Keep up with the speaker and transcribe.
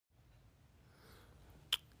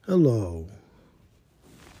Hello.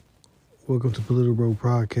 Welcome to Political Bro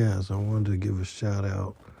Podcast. I wanted to give a shout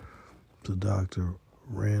out to Dr.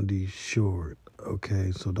 Randy Short. Okay,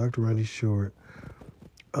 so Dr. Randy Short,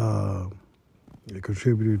 a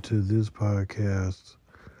contributor to this podcast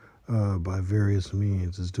by various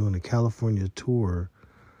means, is doing a California tour,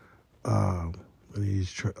 and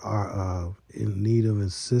he's in need of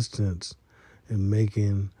assistance in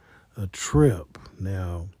making a trip.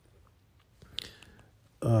 Now,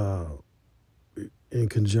 in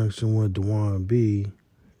conjunction with Dewan B,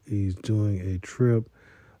 he's doing a trip.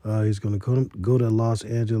 He's going to go to Los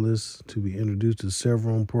Angeles to be introduced to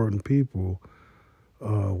several important people.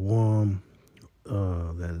 One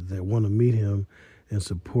that want to meet him and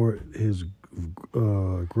support his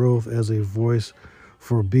growth as a voice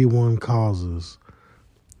for B1 causes.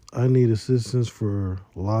 I need assistance for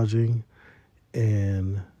lodging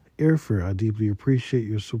and airfare. I deeply appreciate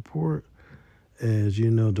your support. As you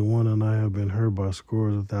know, Dewan and I have been heard by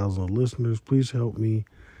scores of thousands of listeners. Please help me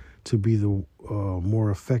to be the more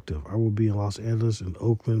effective. I will be in Los Angeles and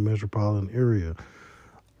Oakland metropolitan area.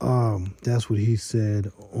 That's what he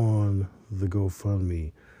said on the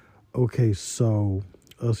GoFundMe. Okay, so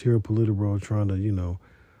us here at Politburo are trying to,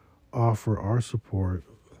 offer our support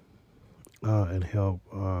and help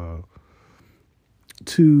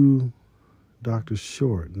to Dr.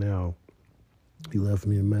 Short. Now, he left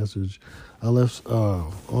me a message. I left on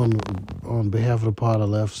behalf of the pod. I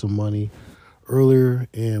left some money earlier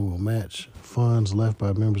and will match funds left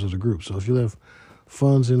by members of the group. So if you left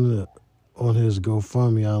funds on his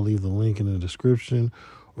GoFundMe, I'll leave the link in the description,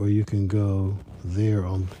 or you can go there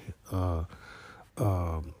on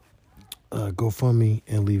GoFundMe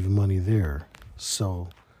and leave money there. So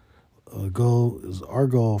our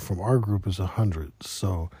goal from our group is 100.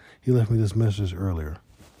 So he left me this message earlier.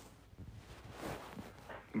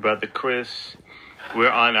 Brother Chris, we're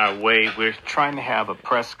on our way. We're trying to have a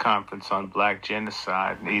press conference on black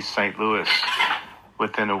genocide in East St. Louis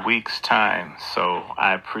within a week's time. So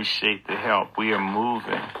I appreciate the help. We are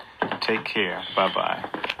moving. Take care. Bye-bye.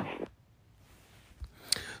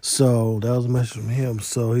 So that was a message from him.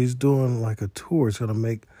 So he's doing like a tour. It's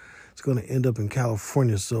going to end up in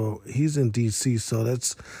California. So he's in D.C. So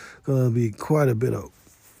that's going to be quite a bit of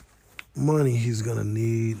money he's going to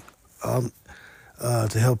need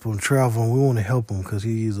to help him travel. And we want to help him because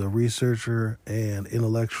he's a researcher and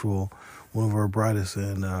intellectual, one of our brightest.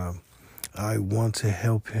 And I want to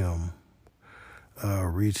help him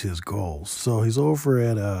reach his goals. So he's over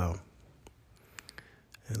at, and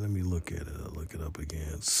let me look at it. I'll look it up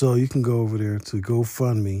again. So you can go over there to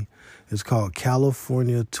GoFundMe. It's called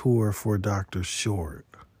California Tour for Dr. Short.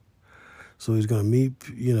 So he's going to meet,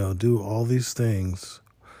 do all these things.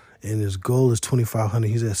 And his goal is 2,500.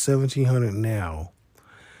 He's at 1,700 now.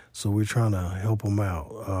 So we're trying to help him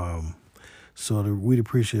out. So we'd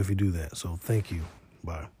appreciate if you do that. So thank you.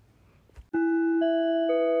 Bye.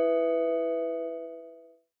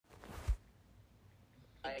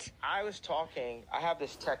 I have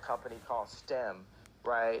this tech company called STEM,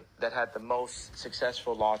 right, that had the most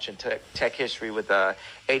successful launch in tech history with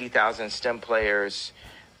 80,000 STEM players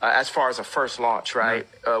as far as a first launch, right?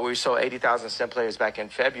 We sold 80,000 STEM players back in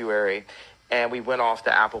February, and we went off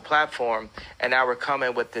the Apple platform, and now we're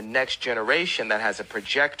coming with the next generation that has a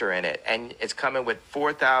projector in it, and it's coming with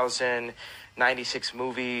 4,096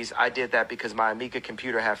 movies. I did that because my Amiga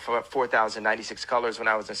computer had 4,096 colors when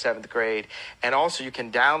I was in 7th grade. And also you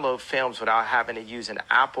can download films without having to use an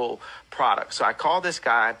Apple product. So I called this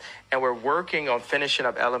guy, and we're working on finishing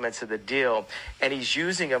up elements of the deal. And he's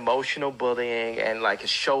using emotional bullying, and like his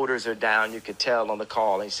shoulders are down, you could tell on the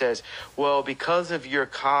call. And he says, well, because of your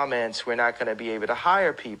comments, we're not going to be able to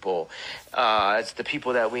hire people. It's the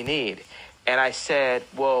people that we need. And I said,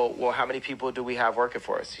 well, how many people do we have working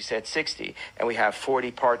for us? He said 60, and we have 40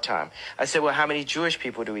 part-time. I said, well, how many Jewish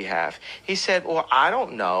people do we have? He said, well, I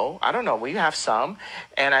don't know. We have some.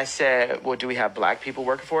 And I said, well, do we have black people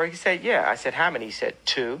working for it? He said, yeah. I said, how many? He said,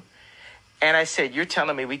 2. And I said, you're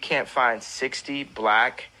telling me we can't find 60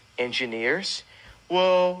 black engineers?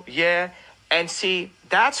 Well, yeah. And see,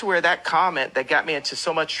 that's where that comment that got me into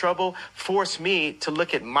so much trouble forced me to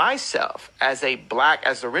look at myself as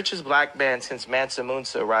the richest black man since Mansa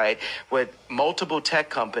Musa, right? With multiple tech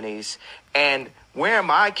companies. And where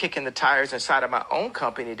am I kicking the tires inside of my own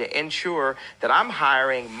company to ensure that I'm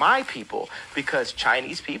hiring my people? Because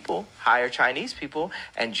Chinese people hire Chinese people,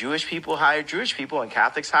 and Jewish people hire Jewish people, and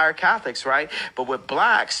Catholics hire Catholics, right? But with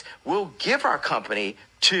blacks, we'll give our company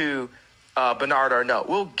to Bernard Arnault.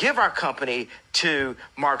 We'll give our company to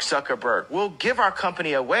Mark Zuckerberg. We'll give our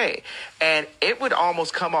company away. And it would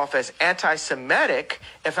almost come off as anti-Semitic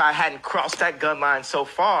if I hadn't crossed that gun line so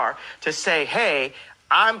far to say, hey,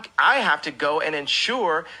 I have to go and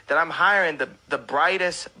ensure that I'm hiring the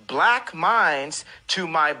brightest black minds to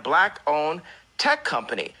my black-owned tech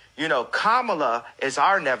company. You know, Kamala is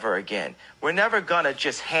our never again. We're never going to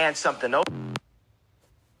just hand something over.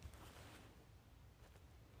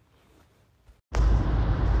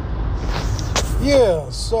 Yeah,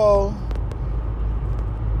 so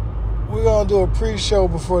we're going to do a pre-show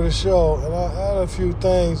before the show. And I had a few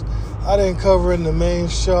things I didn't cover in the main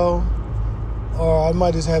show. Or I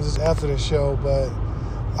might just have this after the show. But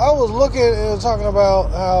I was looking and talking about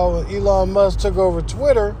how Elon Musk took over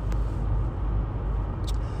Twitter.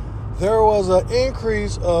 There was an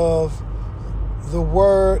increase of the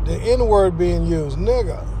N-word being used,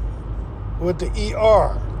 nigga, with the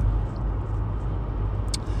ER.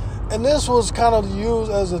 And this was kind of used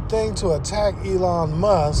as a thing to attack Elon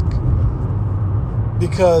Musk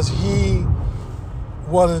because he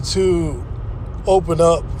wanted to open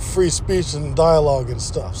up free speech and dialogue and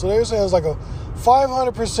stuff. So they were saying it's like a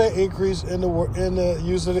 500% increase in the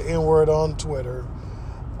use of the N-word on Twitter.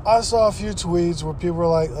 I saw a few tweets where people were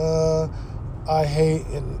like, I hate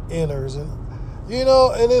inners. And, you know,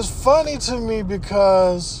 and it's funny to me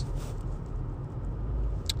because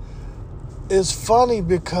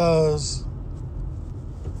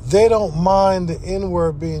they don't mind the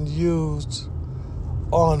N-word being used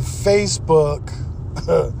on Facebook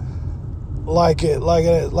like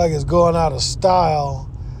it's going out of style,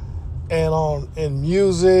 and in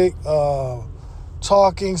music,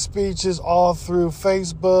 talking speeches all through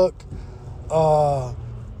Facebook,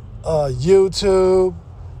 YouTube.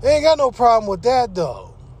 They ain't got no problem with that though.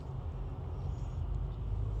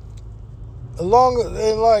 I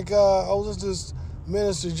was just this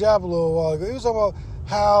Minister Jap a little while ago. He was talking about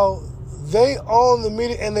how they own the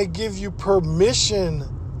media and they give you permission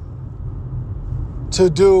to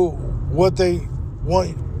do what they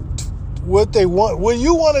want. What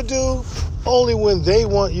you want to do, only when they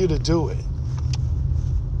want you to do it.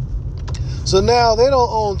 So now they don't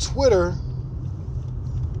own Twitter,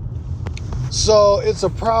 so it's a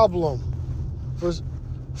problem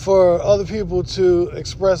for other people to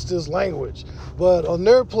express this language. But on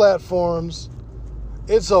their platforms,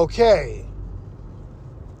 it's okay.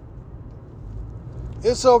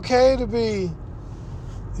 It's okay to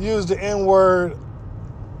use the N-word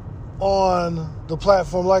on the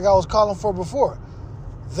platform like I was calling for before.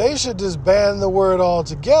 They should just ban the word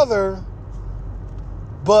altogether,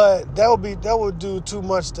 but that would do too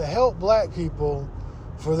much to help black people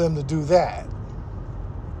for them to do that.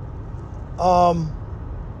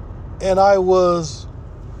 And I was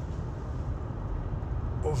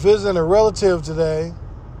visiting a relative today,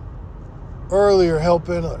 earlier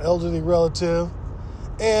helping an elderly relative,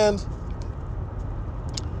 and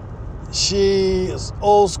she is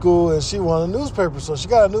old school and she wanted a newspaper, so she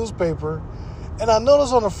got a newspaper, and I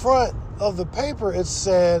noticed on the front of the paper it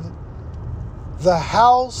said the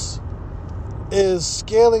House is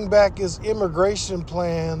scaling back its immigration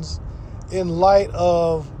plans in light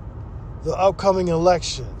of the upcoming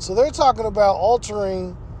election. So they're talking about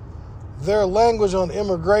altering their language on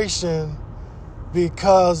immigration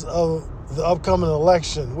because of the upcoming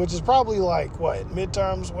election, which is probably like,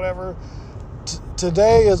 midterms, whatever.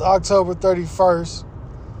 Today is October 31st,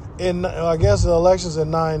 and I guess the election's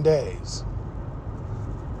in 9 days.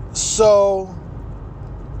 So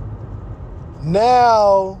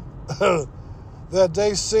now that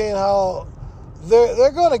they've seen how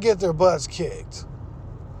they're going to get their butts kicked.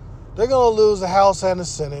 They're going to lose the House and the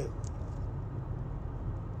Senate.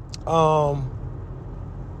 I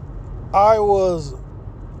was,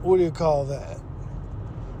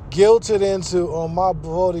 guilted into on my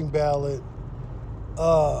voting ballot,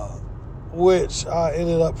 which I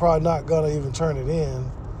ended up probably not going to even turn it in,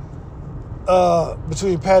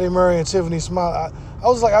 between Patty Murray and Tiffany Smiley. I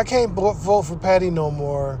was like, I can't vote for Patty no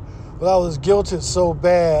more, but I was guilted so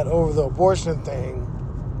bad over the abortion thing,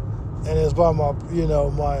 and it's by my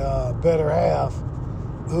better half,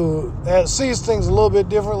 who sees things a little bit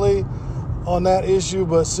differently on that issue,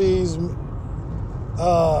 but sees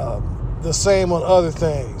the same on other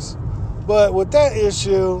things. But with that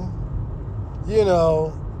issue,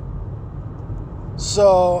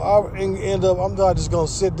 so I'm not just gonna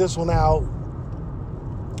sit this one out.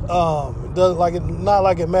 Not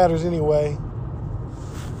like it matters anyway.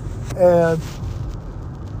 And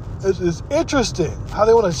it's interesting how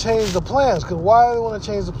they want to change the plans. Because why do they want to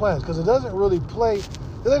change the plans? Because it doesn't really play.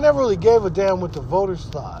 They never really gave a damn what the voters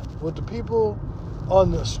thought, what the people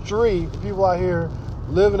on the street, people out here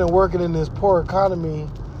living and working in this poor economy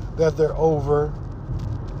that they're over,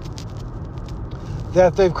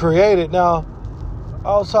 that they've created. Now,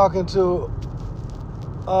 I was talking to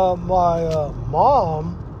my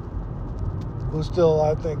mom, who's still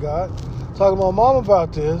alive, thank God, talking to my mom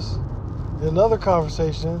about this in another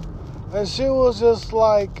conversation, and she was just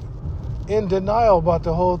like in denial about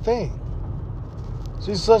the whole thing.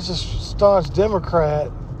 She's such a staunch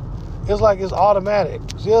Democrat. It's like it's automatic.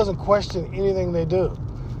 She doesn't question anything they do.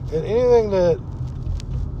 And anything that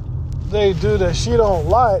they do that she don't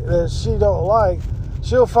like,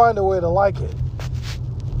 she'll find a way to like it.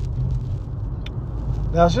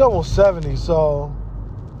 Now, she's almost 70, so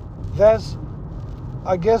she's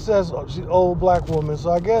an old black woman,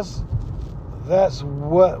 so I guess that's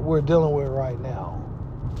what we're dealing with right now.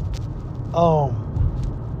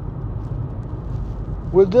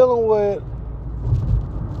 We're dealing with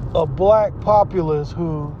a black populace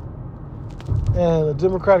and a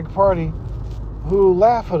Democratic Party who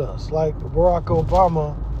laugh at us, like Barack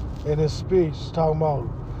Obama in his speech talking about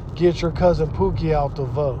get your cousin Pookie out to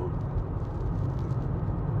vote.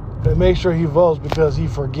 And make sure he votes because he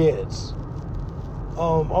forgets.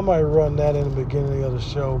 I might run that in the beginning of the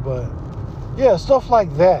show, but yeah, stuff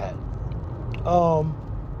like that.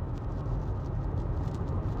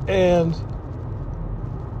 And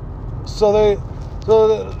so they're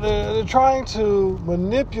trying to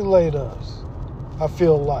manipulate us, I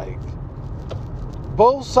feel like.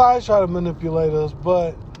 Both sides try to manipulate us,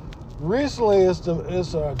 but recently it's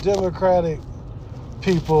our Democratic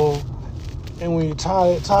people, and when you tie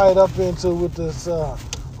it up with this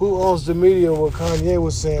who owns the media, what Kanye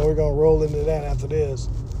was saying, we're going to roll into that after this.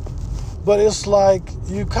 But it's like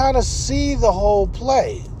you kind of see the whole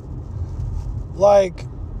play. Like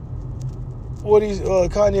what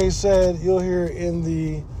Kanye said, you'll hear in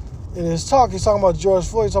his talk, he's talking about George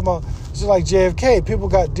Floyd, he's talking about just like JFK. People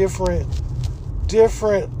got different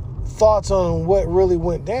thoughts on what really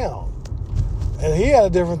went down. And he had a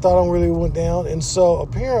different thought on what really went down. And so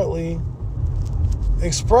apparently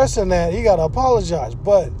expressing that, he got to apologize.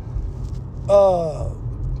 But I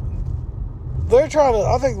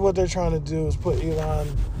think what they're trying to do is put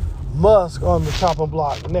Elon Musk on the chopping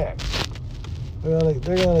block next. They're going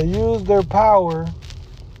to use their power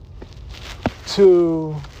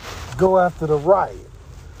to go after the right.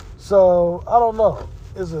 So, I don't know.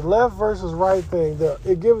 It's a left versus right thing.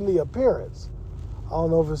 It's giving the appearance. I don't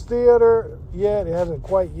know if it's theater yet. It hasn't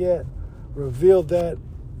quite yet revealed that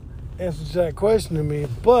answer to that question to me.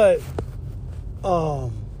 But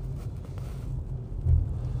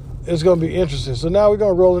it's going to be interesting. So now we're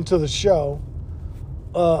going to roll into the show,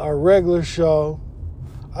 our regular show.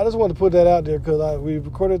 I just wanted to put that out there because we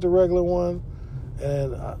recorded the regular one,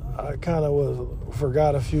 and I kind of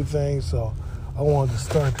forgot a few things, so I wanted to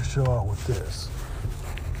start the show out with this.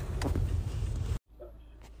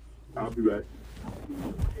 I'll be back.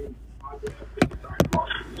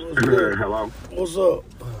 Hello. What's up?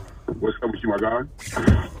 What's up with you, my guy?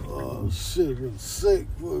 Oh, shit, been sick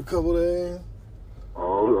for a couple of days.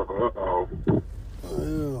 Oh,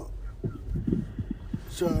 yeah.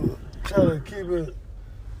 Trying to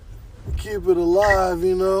keep it alive,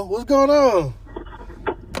 you know. What's going on?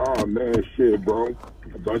 Oh man, shit, bro.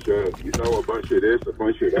 A bunch of this, a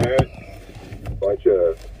bunch of that,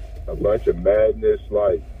 a bunch of madness.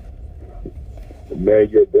 Like, man,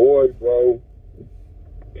 your boy, bro.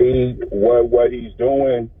 What he's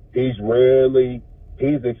doing, he's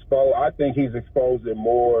exposed. I think he's exposing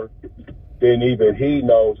more than even he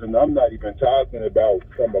knows. And I'm not even talking about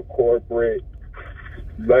from a corporate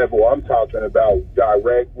level. I'm talking about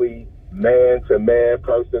directly man to man,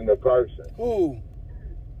 person to person. Who?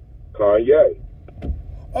 Kanye.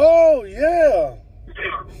 Oh yeah.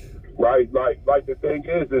 Right, like the thing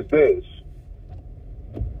is this.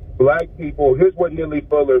 Black people, here's what Neely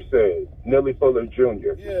Fuller said. Neely Fuller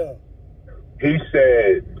Jr. Yeah. He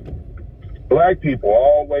said, black people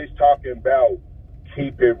always talking about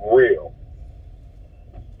keep it real.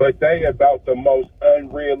 But they about the most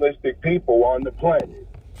unrealistic people on the planet.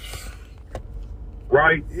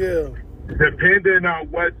 Right? Yeah. Depending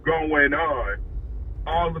on what's going on,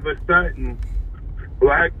 all of a sudden,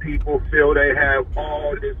 black people feel they have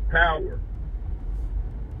all this power.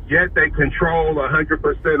 Yet they control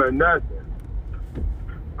 100% of nothing.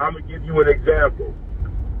 I'm going to give you an example.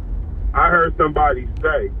 I heard somebody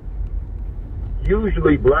say,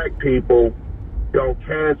 usually black people don't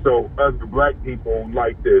cancel other black people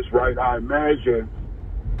like this, right? I imagine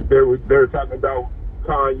they're talking about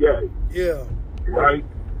Kanye. Yeah. Right?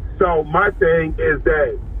 So my thing is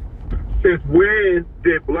that since when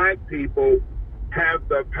did black people have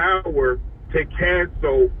the power to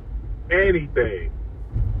cancel anything.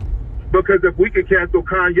 Because if we could cancel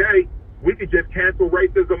Kanye, we could just cancel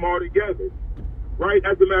racism altogether, right?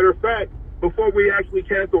 As a matter of fact, before we actually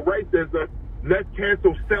cancel racism, let's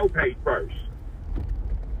cancel self-hate first.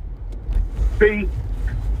 See,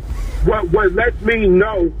 what lets me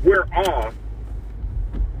know we're off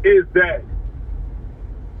is that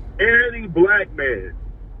any black man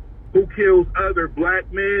who kills other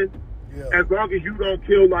black men, as long as you don't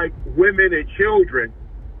kill like women and children,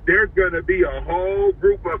 there's going to be a whole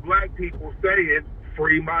group of black people saying,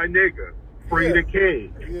 free my nigga, free the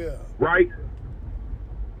king, right?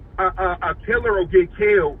 A killer will get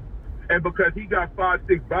killed, and because he got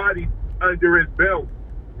 5-6 bodies under his belt,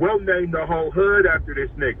 we'll name the whole hood after this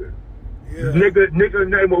nigga. His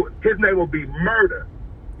name will be Murder.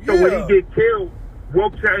 So when he get killed, we'll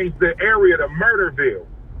change the area to Murderville.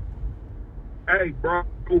 Hey, bro.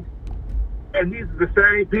 And these are the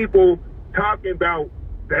same people talking about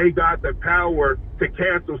they got the power to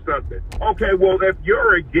cancel something. Okay, well, if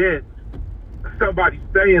you're against somebody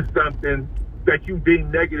saying something that you deem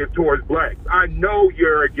negative towards blacks, I know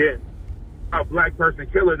you're against a black person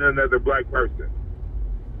killing another black person.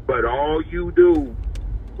 But all you do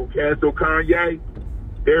who cancel Kanye,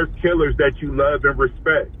 there's killers that you love and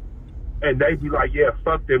respect. And they be like, yeah,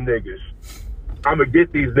 fuck them niggas. I'm going to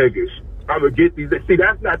get these niggas. I'm going to get these. See,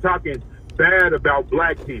 that's not talking bad about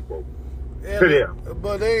black people to them.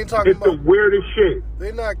 But they ain't talking about... It's the weirdest shit.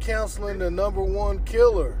 They're not canceling the #1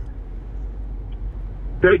 killer.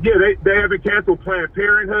 They haven't canceled Planned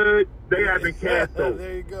Parenthood. They haven't canceled...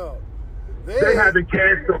 There you go. They haven't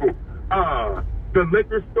canceled the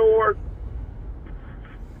liquor store.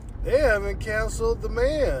 They haven't canceled the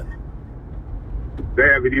man. They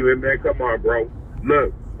haven't even, man, come on, bro.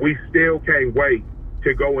 Look, we still can't wait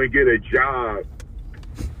to go and get a job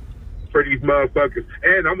for these motherfuckers.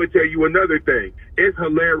 And I'm going to tell you another thing. It's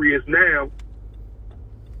hilarious now.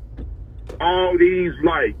 All these,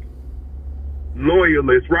 like,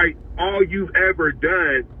 loyalists, right? All you've ever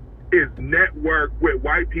done is network with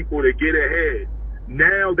white people to get ahead.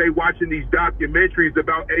 Now they watching these documentaries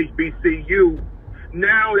about HBCU.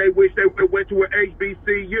 Now they wish they went to an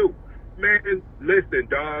HBCU. Man, listen,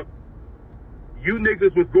 dog. You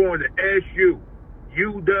niggas was going to SU,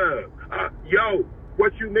 UW. Yo,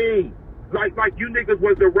 what you mean? Like you niggas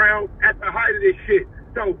was around at the height of this shit.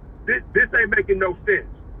 So this ain't making no sense.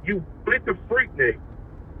 You went to Freaknik.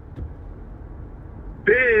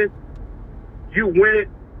 Then you went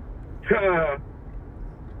to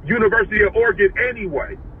University of Oregon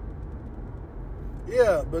anyway.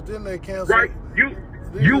 Yeah, but then they canceled. Right?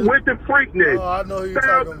 You went to Freaknik. Oh, I know who you're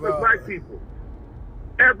talking about. Thousands of black people.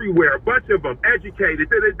 Everywhere. A bunch of them.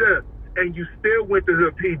 Educated. And you still went to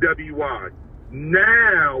the PWI.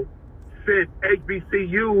 Now, since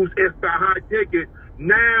HBCUs is the hot ticket,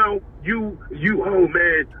 now you oh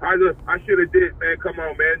man, I should have did, man. Come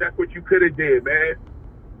on, man. That's what you could have did, man.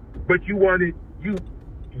 But you wanted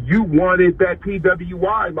that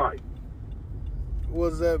PWI life. What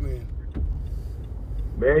does that mean?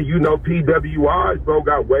 Man, you know PWIs, bro,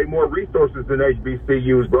 got way more resources than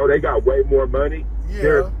HBCUs, bro. They got way more money.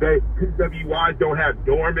 Yeah. PWIs don't have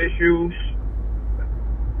dorm issues.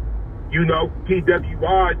 You know,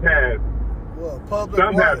 PWIs have... What, public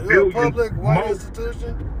billions. White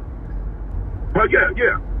institution? But yeah.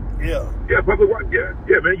 Yeah, public white,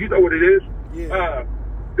 yeah, man, you know what it is. Yeah.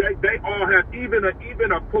 They all have, even a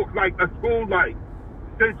school like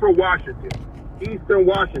Central Washington, Eastern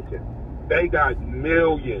Washington, they got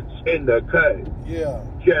millions in the cut. Yeah.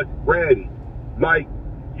 Just ready. Like,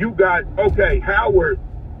 you got, okay, Howard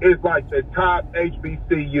is like the top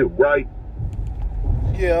HBCU, right?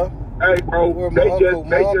 Yeah. Hey, bro, they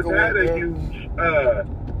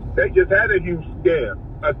just had a huge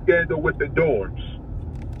scandal with the dorms.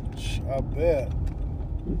 I bet.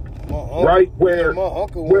 Right, where my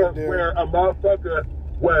uncle went there. Where a motherfucker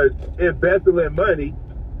was embezzling money.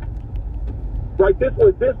 Right, this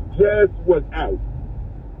just was out.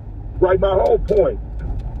 Right, my whole point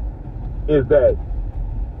is that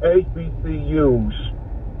HBCUs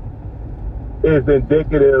is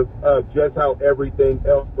indicative of just how everything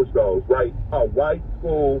else goes, right? A white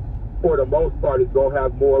school, for the most part, is going to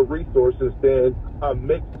have more resources than a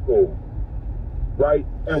mixed school, right?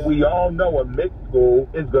 And we all know a mixed school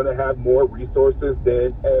is going to have more resources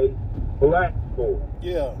than a black school.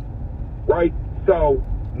 Yeah. Right? So,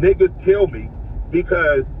 niggas kill me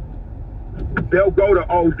because they'll go to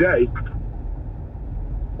O'Day,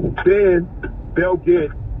 then they'll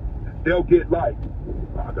get life.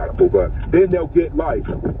 I gotta move up. Then they'll get life.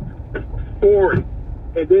 40.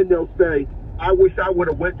 And then they'll say, I wish I would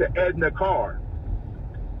have went to Edna Carr.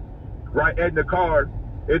 right in the car.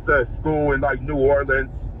 It's a school in like New Orleans,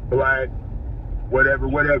 black, whatever.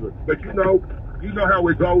 But you know how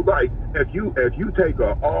it goes. Like if you take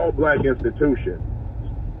an all black institution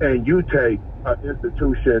and you take an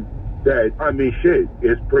institution that, I mean, shit,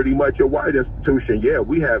 is pretty much a white institution. Yeah,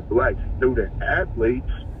 we have black student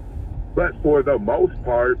athletes, but for the most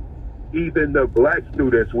part, even the black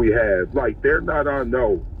students we have, like, they're not on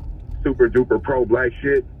no super duper pro black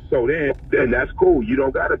shit. So then that's cool. You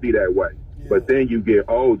don't gotta be that way. Yeah. But then you get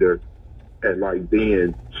older and like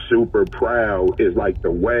being super proud is like the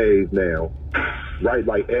wave now, right?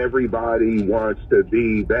 Like everybody wants to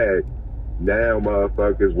be that. Now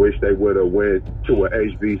motherfuckers wish they would have went to a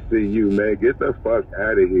HBCU, man. Get the fuck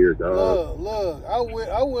out of here, dog. Look,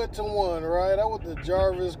 I went to one, right? I went to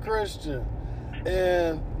Jarvis Christian.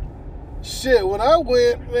 And shit, when I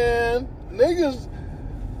went, man, niggas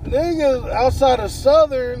outside of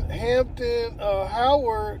Southern, Hampton,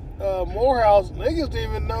 Howard, Morehouse, niggas didn't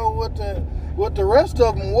even know what the rest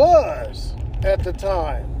of them was at the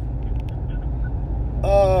time.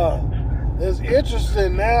 It's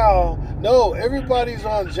interesting now. No, everybody's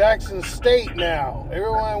on Jackson State now.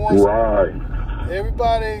 Everybody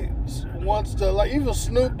wants to, like, even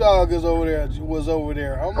Snoop Dogg was over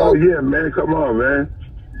there. I'm like, oh yeah, man, come on, man.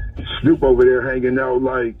 Snoop over there hanging out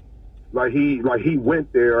like he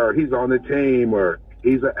went there, or he's on the team, or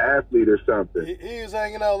he's an athlete or something. He was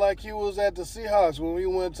hanging out like he was at the Seahawks when we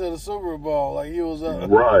went to the Super Bowl. Like he was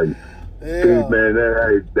right. Yeah. See, man,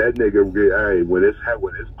 that nigga, when it's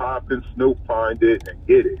popping, Snoop find it and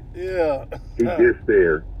get it. Yeah. He gets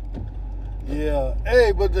there. Yeah.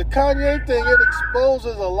 Hey, but the Kanye thing, it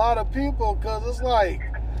exposes a lot of people, because it's like,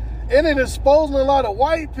 and it exposing a lot of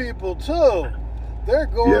white people too. They're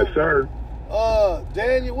going. Yes, sir.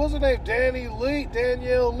 What's her name?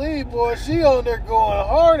 Danielle Lee, boy, she on there going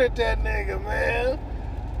hard at that nigga, man.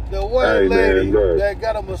 The white lady that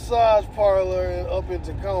got a massage parlor up in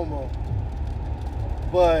Tacoma.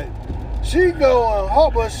 But she going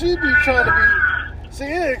hard, but she be trying to be. See,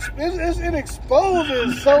 it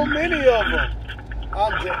exposes so many of them.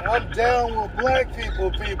 I'm down with black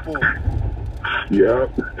people.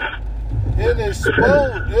 Yep. It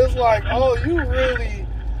exposed. It's like, oh,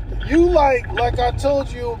 you like I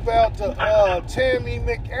told you about the Tammy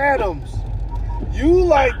McAdams. You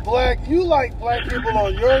like black people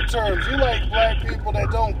on your terms. You like black people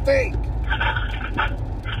that don't think.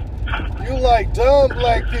 You like dumb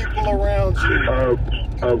black people around you.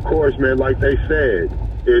 Of course, man, like they said,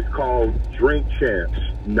 it's called drink champs,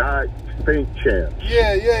 not think champs.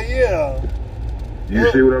 Yeah. You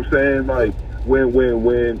see what I'm saying? Like,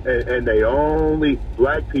 and they only,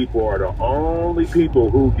 black people are the only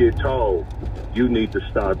people who get told, you need to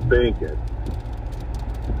stop thinking.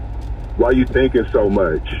 Why you thinking so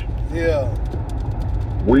much? Yeah.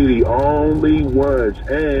 We the only ones,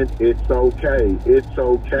 and it's okay. It's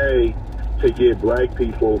okay to get black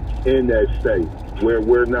people in that state where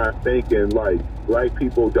we're not thinking. Like, black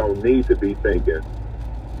people don't need to be thinking.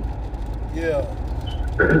 Yeah.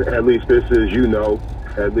 At least this is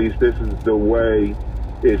the way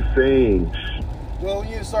it seems. Well, when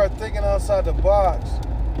you start thinking outside the box,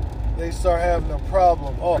 they start having a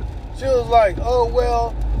problem. Oh, she was like,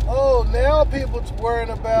 now people worrying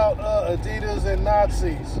about Adidas and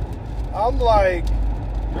Nazis. I'm like,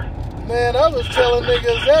 man, I was telling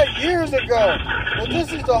niggas that years ago. But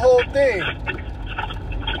this is the whole thing.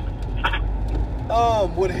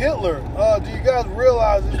 With Hitler, do you guys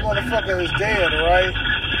realize this motherfucker is dead, right?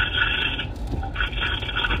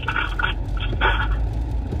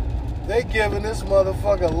 They giving this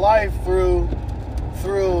motherfucker life through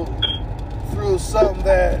something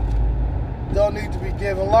that don't need to be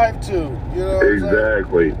given life to. You know what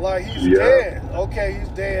exactly. I'm saying? Like, he's dead. Okay, he's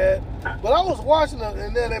dead. But I was watching it,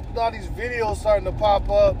 and then all these videos starting to pop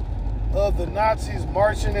up of the Nazis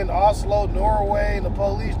marching in Oslo, Norway, and the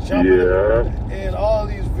police jumping. Yeah. And all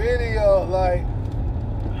these videos, like,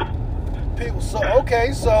 people. So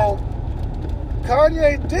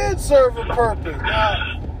Kanye did serve a purpose.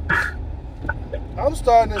 Now, I'm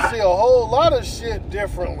starting to see a whole lot of shit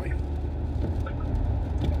differently.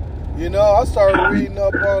 You know, I started reading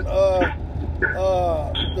up on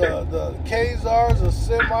the Khazars, the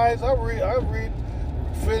Semites. I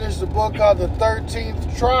finished the book called The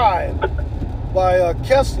 13th Tribe by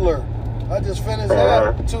Kessler. I just finished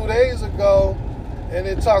that 2 days ago, and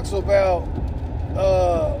it talks about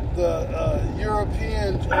the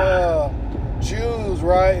European Jews,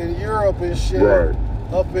 right, in Europe and shit. Right.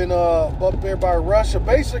 Up there by Russia.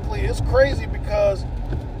 Basically, it's crazy because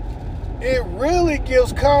it really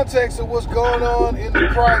gives context of what's going on in the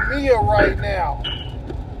Crimea right now.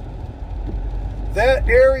 That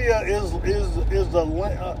area is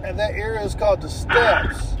and that area is called the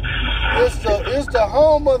Steppes. It's the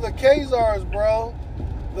home of the Khazars, bro.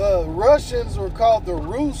 The Russians were called the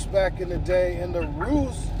Rus back in the day, and the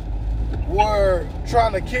Rus were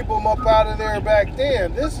trying to keep them up out of there back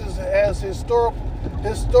then. This has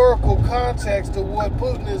historical context to what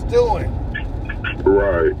Putin is doing.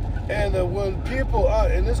 Right. And when people,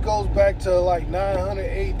 and this goes back to like 900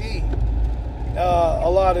 AD. A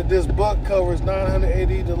lot of this book covers 900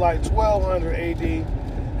 AD to like 1200 AD. And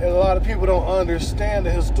a lot of people don't understand the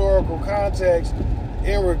historical context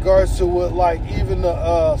in regards to what, like, even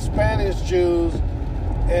the Spanish Jews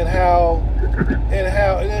and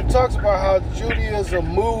it talks about how Judaism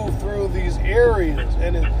moved through these areas,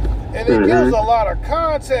 and it gives a lot of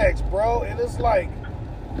context, bro. And it's like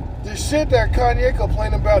the shit that Kanye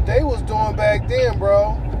complained about they was doing back then,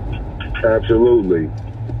 bro. Absolutely.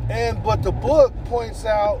 But the book points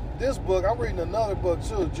out, this book, I'm reading another book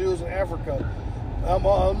too, Jews in Africa.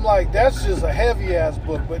 I'm like, that's just a heavy ass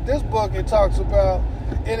book. But this book, it talks about,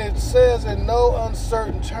 and it says in no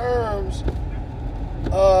uncertain terms,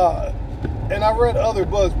 and I read other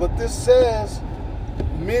books, but this says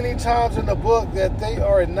many times in the book that they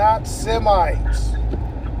are not Semites.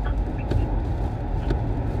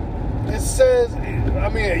 It says,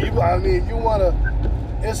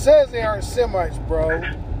 it says they aren't Semites, bro.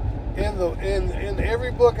 In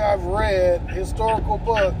every book I've read, historical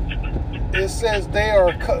book, it says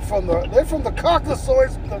they're from the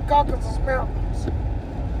Caucasus Mountains.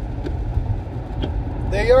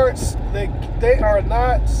 They are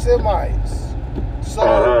not Semites.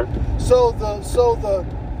 So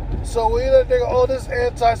we they go, oh, this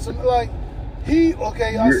anti-Semitic, like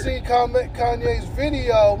I see Kanye's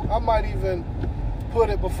video. I might even put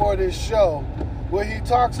it before this show, where he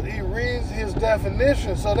reads his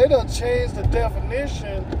definition. So they done changed the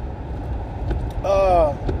definition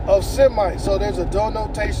of Semite. So there's a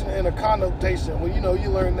denotation and a connotation. Well, you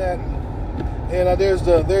learn that, and there's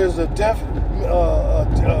the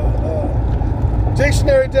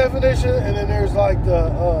dictionary definition, and then there's like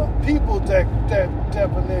the people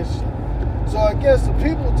definition. So I guess the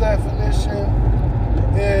people definition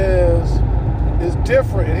is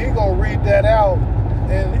different, and he's gonna read that out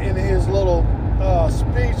in his little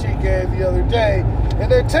speech he gave the other day,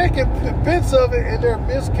 and they're taking bits of it and they're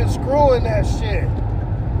misconstruing that shit.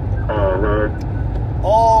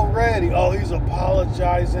 Already. Oh, he's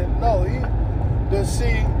apologizing. No,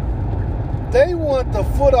 they want the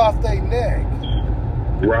foot off their neck.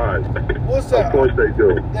 Right. What's that? Of course they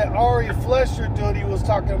do. That Ari Fleischer dude he was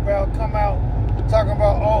talking about,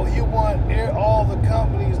 he want all the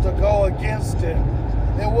companies to go against him.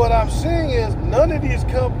 And what I'm saying is none of these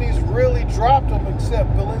companies really dropped him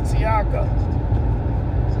except Balenciaga.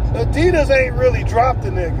 Adidas ain't really dropped the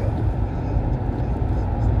nigga.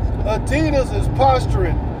 Adidas is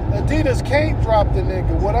posturing. Adidas can't drop the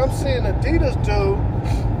nigga. What I'm seeing Adidas do,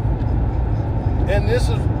 and this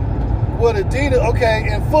is what Adidas, okay,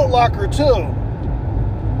 and Foot Locker too.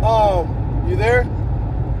 You there?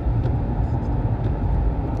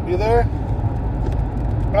 You there?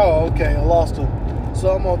 Oh, okay, I lost him.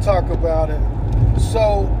 So I'm gonna talk about it.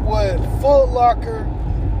 So what Foot Locker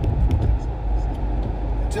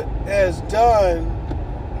has done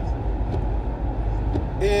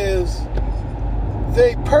is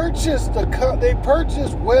they purchased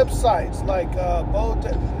websites like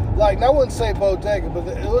Bodega, I wouldn't say Bodega, but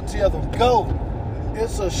what's the other one? GOAT.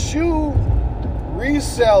 It's a shoe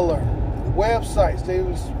reseller websites. They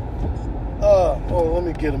was let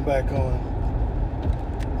me get them back on.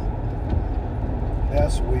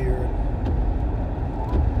 That's weird.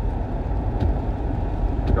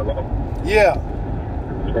 Hello? Yeah.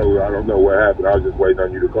 So I don't know what happened. I was just waiting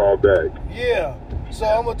on you to call back. Yeah. So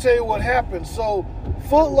I'm gonna tell you what happened. So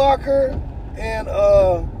Foot Locker and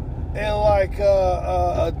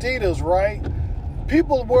Adidas, right?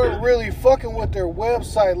 People weren't really fucking with their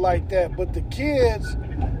website like that, but the kids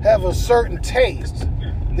have a certain taste.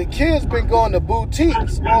 The kids been going to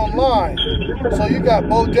boutiques online. So you got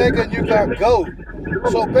Bodega and you got GOAT.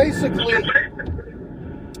 So basically,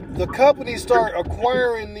 the companies start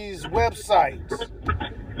acquiring these websites.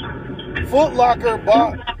 Foot Locker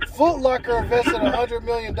invested $100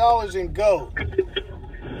 million in GOAT.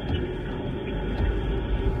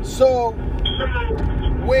 So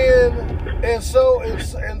so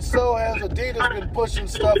has Adidas been pushing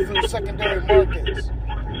stuff through secondary markets.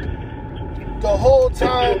 The whole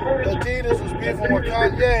time Adidas was beefing with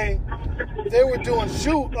Kanye, they were doing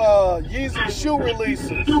Yeezy shoe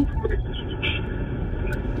releases.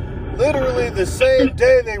 Literally the same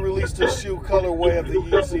day they released the shoe colorway of the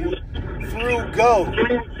Yeezy through GOAT.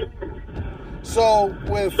 So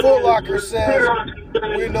when Foot Locker says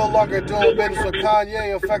we're no longer doing business with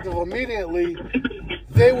Kanye effective immediately,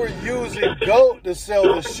 they were using GOAT to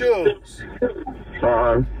sell the shoes.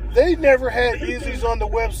 They never had Yeezys on the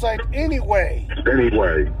website anyway.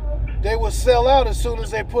 They would sell out as soon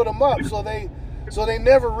as they put them up. So they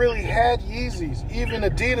never really had Yeezys. Even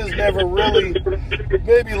Adidas never really,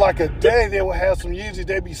 maybe like a day they would have some Yeezys.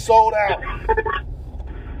 They'd be sold out.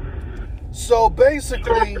 So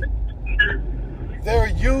basically, they're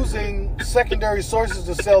using secondary sources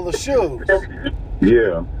to sell the shoes.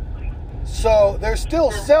 Yeah. So they're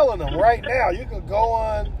still selling them right now. You can go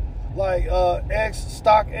on like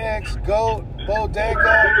StockX, GOAT,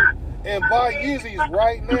 Bodega, and buy Yeezys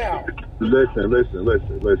right now.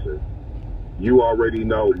 Listen. You already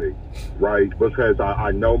know me, right? Because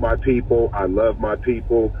I know my people, I love my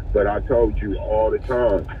people, but I told you all the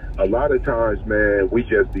time, a lot of times, man, we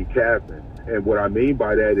just be capping. And what I mean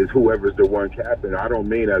by that is whoever's the one capping, I don't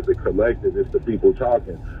mean as a collective, it's the people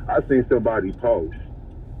talking. I seen somebody post,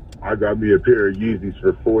 I got me a pair of Yeezys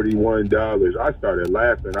for $41. I started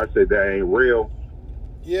laughing. I said, that ain't real.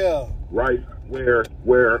 Yeah. Right? Where,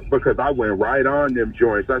 because I went right on them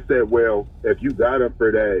joints. I said, well, if you got them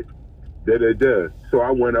for that, So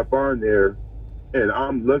I went up on there and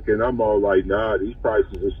I'm looking, I'm all like, nah, these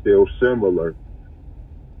prices are still similar.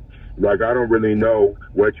 Like, I don't really know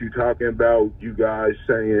what you talking about. You guys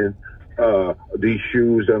saying these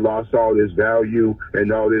shoes and lost all this value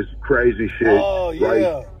and all this crazy shit. Oh, yeah.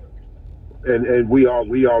 Right? And we all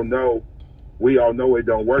know it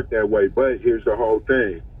don't work that way. But here's the whole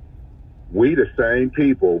thing. We the same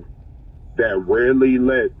people that rarely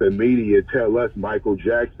let the media tell us Michael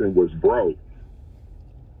Jackson was broke.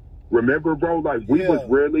 Remember, bro, like we was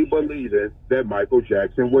rarely believing that Michael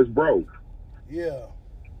Jackson was broke. Yeah.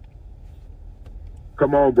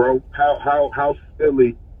 Come on, bro. How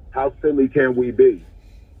silly can we be?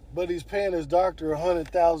 But he's paying his doctor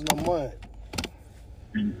 $100,000 a month.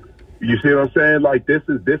 You see what I'm saying? Like this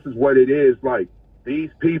is what it is. Like these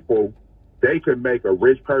people, they can make a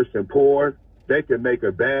rich person poor. They can make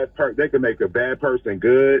a bad person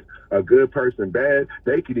good, a good person bad.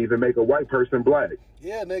 They could even make a white person black.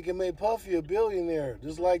 Yeah, they can make Puffy a billionaire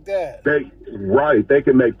just like that. They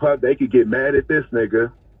can make Puff. They could get mad at this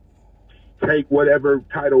nigga, take whatever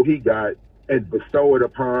title he got, and bestow it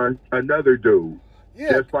upon another dude.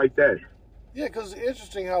 Yeah, just like that. Yeah, because it's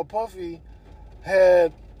interesting how Puffy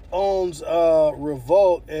owns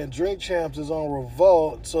Revolt and Drink Champs is on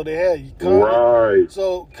Revolt, so they had Kanye. Right.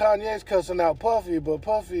 So Kanye's cussing out Puffy, but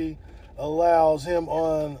Puffy allows him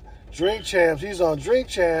on Drink Champs. He's on Drink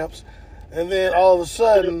Champs, and then all of a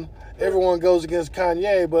sudden everyone goes against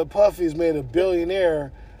Kanye, but Puffy's made a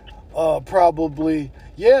billionaire. Probably.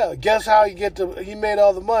 Yeah. Guess how he made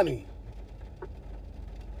all the money?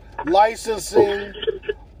 Licensing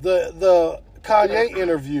the Kanye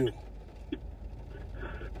interview.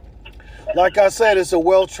 Like I said, it's a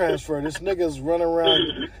wealth transfer. This nigga's running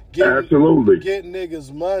around getting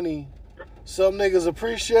niggas money. Some niggas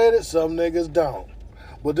appreciate it, some niggas don't.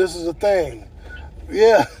 But this is the thing.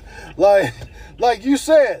 Yeah, like you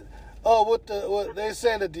said, what they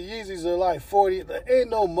saying that the Yeezys are like 40. There ain't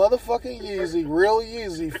no motherfucking Yeezy, real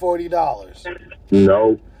Yeezy, $40.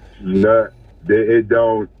 No,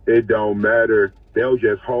 it don't matter. They'll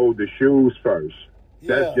just hold the shoes first.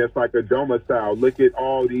 That's just like a domicile. Look at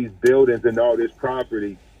all these buildings and all this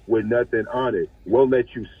property with nothing on it. We'll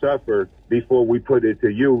let you suffer before we put it to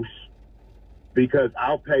use, because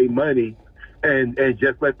I'll pay money and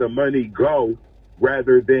just let the money go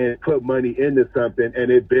rather than put money into something and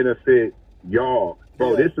it benefit y'all.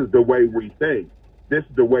 Bro, This is the way we think. This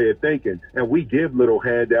is the way of thinking. And we give little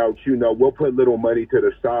handouts, we'll put little money to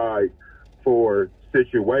the side for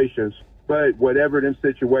situations. But whatever them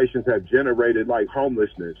situations have generated, like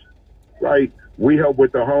homelessness, right? We help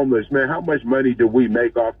with the homeless. Man, how much money do we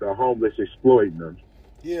make off the homeless exploiting them?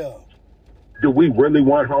 Yeah. Do we really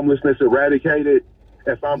want homelessness eradicated?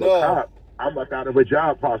 If I'm a cop, I'm out of a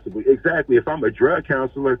job possibly. Exactly. If I'm a drug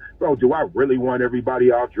counselor, bro, do I really want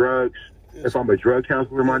everybody off drugs? If I'm a drug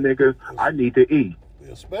counselor, my nigga, I need to eat.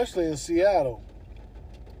 Especially in Seattle.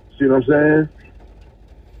 See what I'm saying?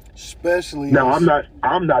 Especially now,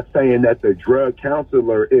 I'm not saying that the drug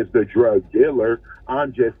counselor is the drug dealer.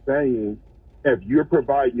 I'm just saying if you're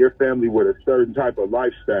providing your family with a certain type of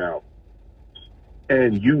lifestyle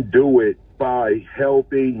and you do it by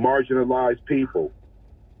helping marginalized people,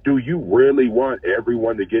 do you really want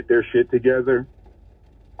everyone to get their shit together?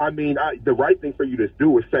 I mean, the right thing for you to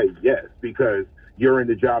do is say yes, because you're in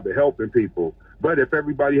the job of helping people. But if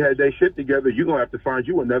everybody had their shit together, you're going to have to find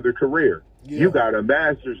you another career. Yeah. You got a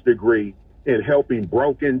master's degree in helping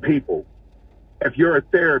broken people. if you're a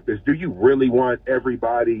therapist, do you really want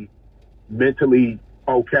everybody mentally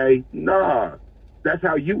okay? Nah. That's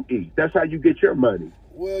how you eat. That's how you get your money.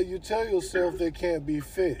 Well, you tell yourself they can't be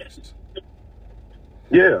fixed.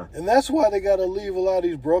 Yeah. And that's why they got to leave a lot of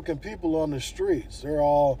these broken people on the streets. They're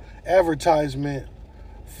all advertisement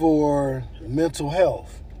for mental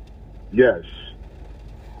health. Yes.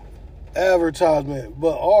 Advertisement.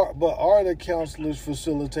 But are the counselors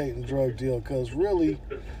facilitating drug deal? Because really,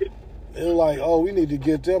 they're like, oh, we need to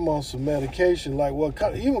get them on some medication. Like what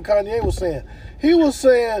even Kanye was saying. He was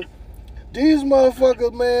saying, these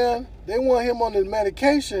motherfuckers, man, they want him on the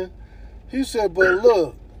medication. He said, but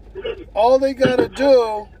look, all they got to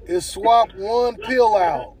do is swap one pill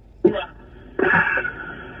out.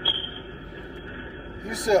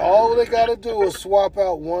 He said all they got to do is swap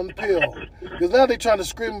out one pill. Because now they're trying to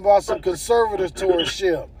scream about some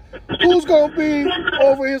conservatorship. Who's going to be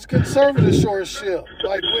over his conservatorship?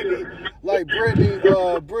 Like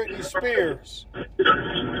Britney Spears.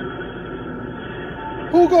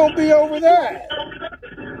 Who going to be over that?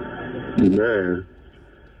 Man.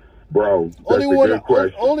 Bro, that's a good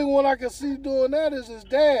question. Only one I can see doing that is his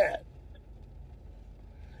dad.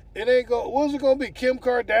 What's it gonna be? Kim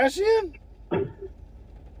Kardashian?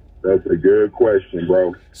 That's a good question,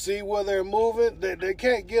 bro. See where they're moving? They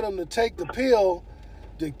can't get them to take the pill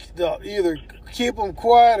to either keep them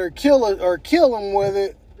quiet or kill them with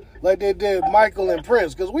it, like they did Michael and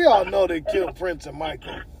Prince. Because we all know they killed Prince and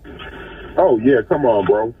Michael. Oh yeah, come on,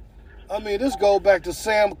 bro. I mean, this goes back to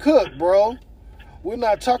Sam Cooke, bro. We're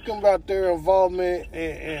not talking about their involvement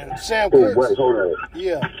in Sam Cooke. Wait, hold on.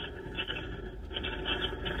 Yeah.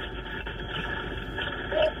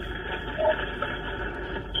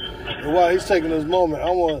 And while he's taking this moment,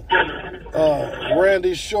 I want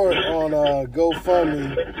Randy Short on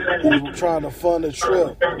GoFundMe. He's trying to fund a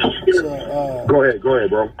trip to Go ahead,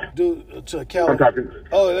 bro. To California.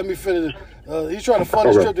 Oh, let me finish. He's trying to fund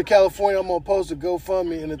a trip to California. I'm gonna post a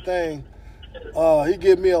GoFundMe and the thing. He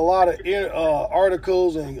give me a lot of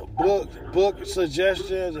articles and book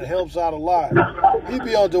suggestions. It helps out a lot. He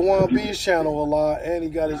be on Dewan B's channel a lot, and he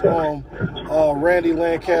got his own Randy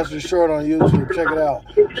Lancaster Short on YouTube. Check it out.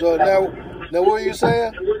 So now what are you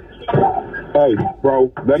saying? Hey,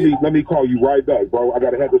 bro, let me call you right back, bro. I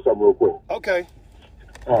gotta handle something real quick. Okay.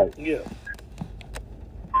 All right. Yeah.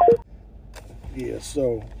 Yeah.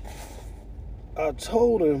 So I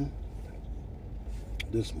told him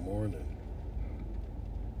this morning.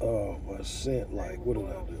 I sent what did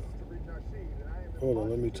I do? Hold on,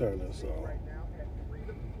 let me turn this on.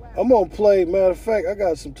 I'm gonna play. Matter of fact, I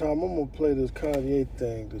got some time. I'm gonna play this Kanye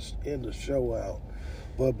thing to end the show out.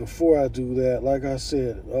 But before I do that, like I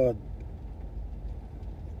said,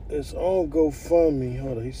 it's on GoFundMe.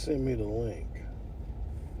 Hold on, he sent me the link.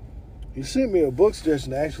 He sent me a book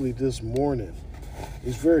suggestion actually this morning.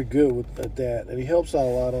 He's very good at that, and he helps out a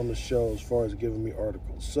lot on the show as far as giving me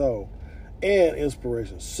articles. And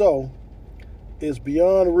inspiration. So, it's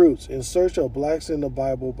Beyond Roots, In Search of Blacks in the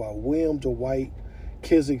Bible by William Dwight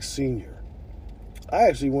Kizik Sr. I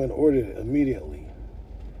actually went and ordered it immediately.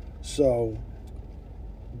 So,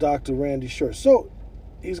 Dr. Randy Short. So,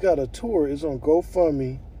 he's got a tour. It's on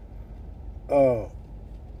GoFundMe.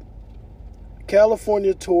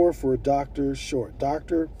 California tour for Dr. Short.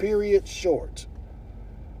 Dr. Short.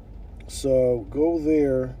 So, go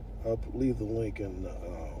there. I'll leave the link in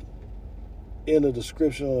the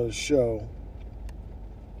description of the show.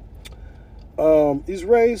 He's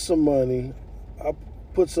raised some money. I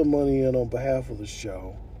put some money in on behalf of the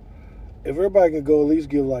show. If everybody can go at least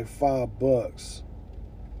give like $5,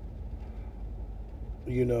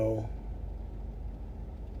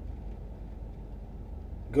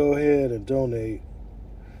 go ahead and donate.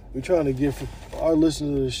 We're trying to get for our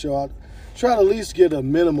listeners to the show. I try to at least get a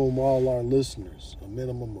minimum of all our listeners, a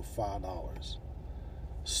minimum of $5.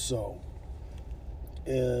 So,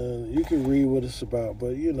 and you can read what it's about,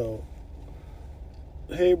 but hey,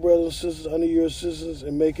 brothers and sisters, under your assistance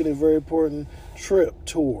and making it very important, trip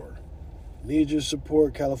tour. Need your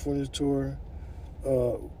support, California tour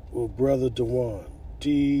with Brother Dewan,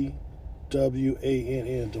 DWANN,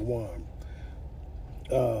 Dewan.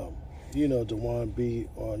 Dewan B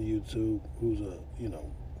on YouTube, who's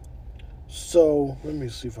So, let me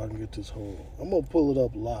see if I can get this whole. I'm going to pull it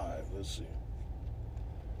up live. Let's see.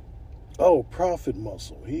 Oh, Prophet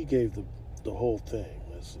Muscle. He gave the whole thing.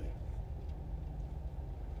 Let's see.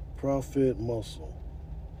 Prophet Muscle.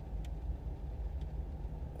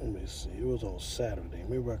 Let me see. It was on Saturday.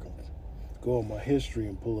 Maybe I can go on my history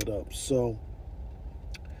and pull it up. So,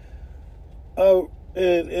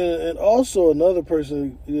 and also another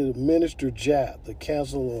person, Minister Jap, the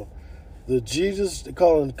Council of The Jesus, they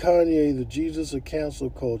call him Kanye, the Jesus of cancel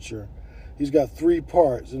culture. He's got 3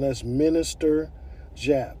 parts, and that's Minister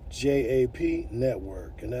Jap, J-A-P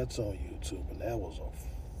Network, and that's on YouTube, and that was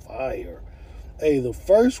a fire. Hey, the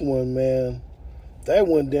first one, man, that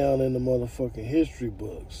went down in the motherfucking history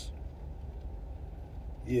books.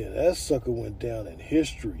 Yeah, that sucker went down in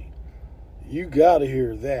history. You gotta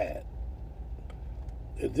hear that.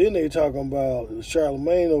 And then they talking about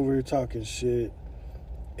Charlemagne over here talking shit,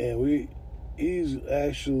 and he's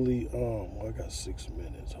actually I got 6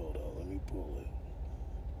 minutes. Hold on, let me pull it.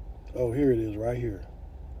 Oh, here it is, right here.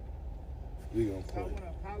 We gonna play. I want to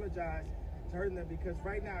apologize to her because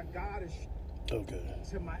right now God is Okay.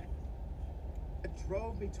 It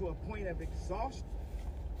drove me to a point of exhaustion.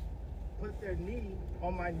 Put their knee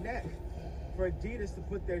on my neck for Adidas to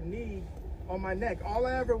put their knee on my neck. All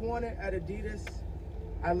I ever wanted at Adidas,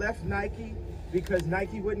 I left Nike because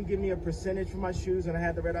Nike wouldn't give me a percentage for my shoes, and I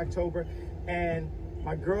had the Red October. And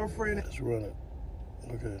my girlfriend. Let's run it.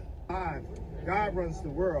 Okay. God runs the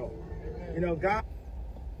world. You know, God.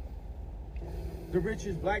 The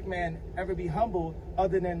richest black man ever be humbled,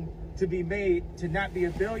 other than to be made to not be a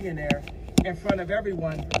billionaire in front of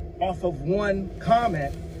everyone off of one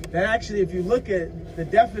comment. That actually, if you look at the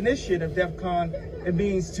definition of DEFCON, it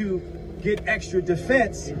means to get extra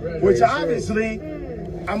defense, which obviously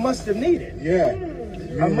I must have needed. Yeah.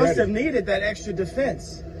 I must have needed that extra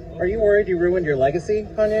defense. Are you worried you ruined your legacy,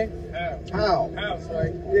 Kanye? How?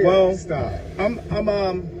 Sorry. Yeah, well, stop.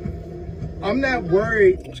 I'm not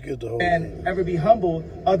worried Let's get the whole and thing. ever be humbled,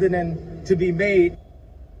 other than to be made.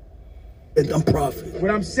 And I'm profit. What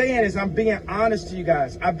I'm saying is I'm being honest to you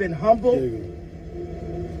guys. I've been humbled. There you go.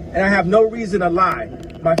 And I have no reason to lie.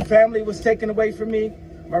 My family was taken away from me.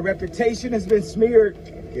 My reputation has been smeared.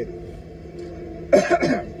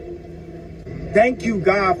 Thank you,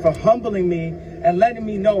 God, for humbling me and letting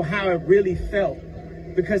me know how it really felt.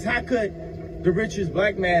 Because how could the richest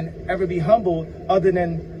black man ever be humbled, other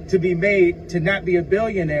than to be made to not be a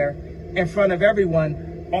billionaire in front of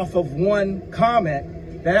everyone off of one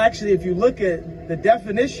comment? That actually, if you look at the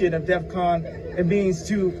definition of DEFCON, it means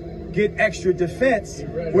to get extra defense,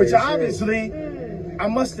 which obviously I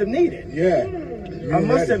must have needed. Yeah. I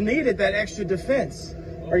must have needed that extra defense.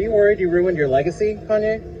 Are you worried you ruined your legacy,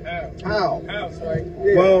 Kanye? How? Sorry.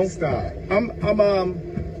 Yeah, Well, stop.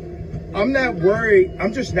 I'm not worried.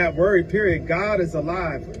 I'm just not worried, period. God is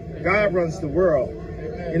alive. God runs the world.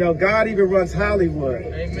 You know, God even runs Hollywood.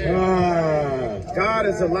 God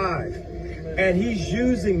is alive. And he's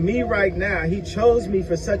using me right now. He chose me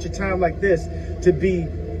for such a time like this to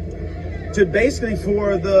basically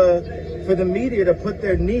for the media to put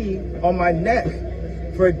their knee on my neck,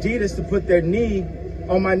 for Adidas to put their knee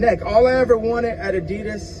on my neck. All I ever wanted at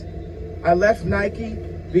Adidas, I left Nike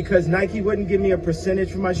because Nike wouldn't give me a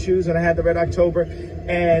percentage for my shoes, and I had the Red October.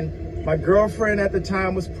 And my girlfriend at the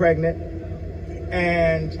time was pregnant,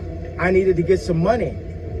 and I needed to get some money.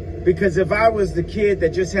 Because if I was the kid that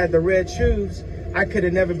just had the red shoes, I could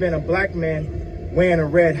have never been a black man wearing a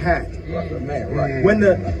red hat. Right.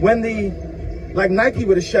 Like Nike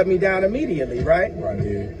would have shut me down immediately, right? Right,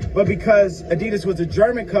 yeah. But because Adidas was a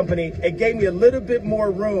German company, it gave me a little bit more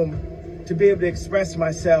room to be able to express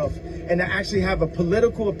myself and to actually have a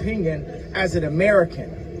political opinion as an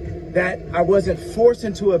American. That I wasn't forced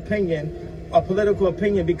into a political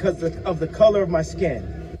opinion because of the color of my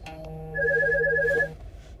skin.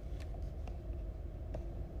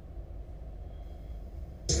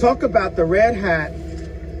 Let's talk about the red hat,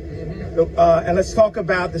 and let's talk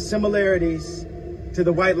about the similarities to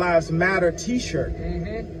the White Lives Matter t-shirt.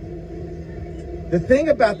 The thing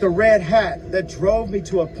about the red hat that drove me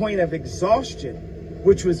to a point of exhaustion,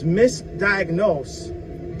 which was misdiagnosed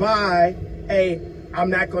by I'm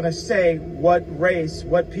not going to say what race,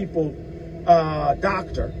 what people,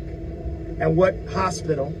 doctor, and what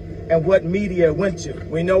hospital, and what media it went to.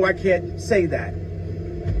 We know I can't say that.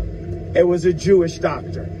 It was a Jewish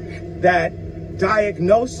doctor that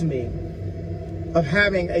diagnosed me of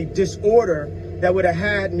having a disorder that would have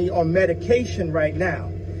had me on medication right now.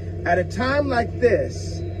 At a time like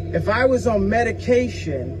this, if I was on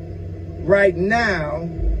medication right now,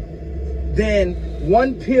 then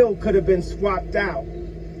one pill could have been swapped out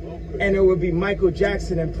and it would be Michael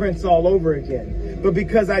Jackson and Prince all over again. But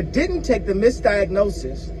because I didn't take the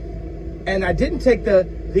misdiagnosis and I didn't take the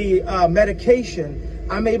medication,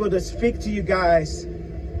 I'm able to speak to you guys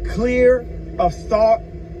clear of thought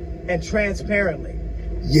and transparently.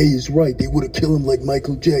 Yeah, he's right. They would have killed him like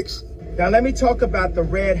Michael Jackson. Now let me talk about the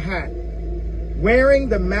red hat. Wearing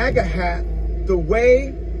the MAGA hat the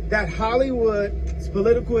way that Hollywood's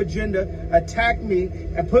political agenda attacked me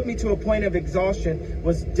and put me to a point of exhaustion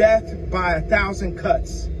was death by 1,000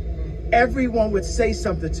 cuts. Everyone would say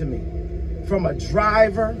something to me, from a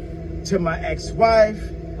driver to my ex-wife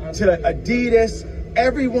to Adidas.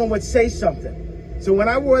 Everyone would say something. So when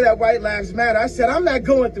I wore that White Lives Matter, I said, I'm not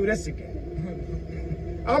going through this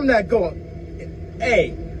again. I'm not going. Hey,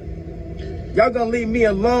 y'all gonna leave me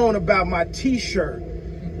alone about my t-shirt.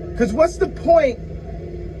 Because what's the point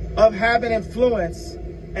of having influence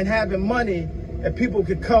and having money if people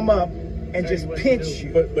could come up and just pinch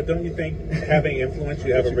you? But don't you think having influence,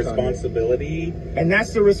 you have a responsibility? And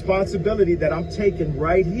that's the responsibility that I'm taking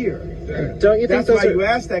right here. Don't you think that's why you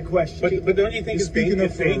asked that question? But don't you think it's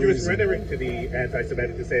dangerous rhetoric to the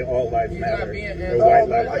anti-Semitic to say all lives matter or white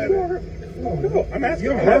lives matter? No, I'm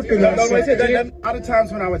asking. A lot of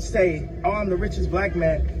times when I would say, oh, I'm the richest black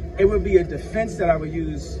man, it would be a defense that I would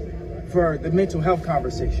use for the mental health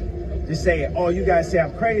conversation. Just say, oh, you guys say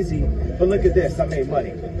I'm crazy, but look at this, I made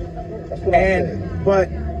money. And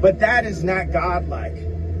but that is not godlike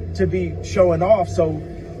to be showing off. So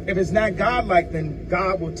if it's not godlike, then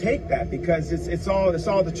God will take that, because it's all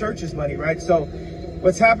the church's money, right? So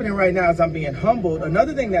what's happening right now is I'm being humbled.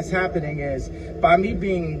 Another thing that's happening is by me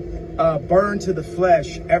being burned to the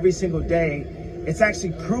flesh every single day, it's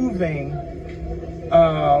actually proving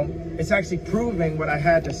what I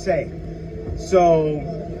had to say. So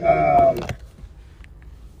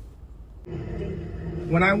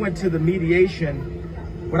when I went to the mediation,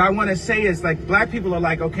 what I want to say is, like, black people are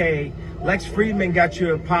like, okay, Lex Friedman got you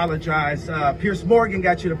to apologize, Piers Morgan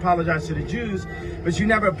got you to apologize to the Jews, but you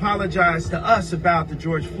never apologized to us about the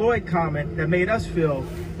George Floyd comment that made us feel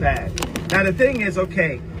bad. Now the thing is,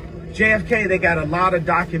 okay, JFK, they got a lot of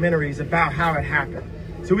documentaries about how it happened.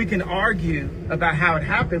 So we can argue about how it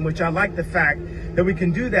happened, which I like the fact that we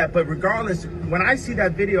can do that. But regardless, when I see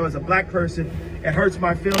that video as a black person, it hurts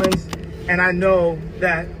my feelings. And I know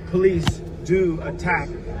that police do attack,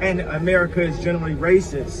 and America is generally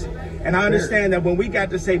racist. And I understand that when we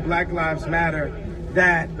got to say Black Lives Matter,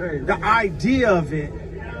 that the idea of it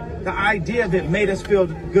made us feel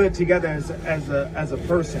good together as a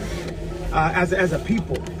person, as a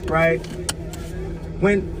people, right?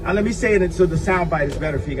 When let me say it so the soundbite is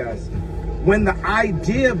better for you guys. When the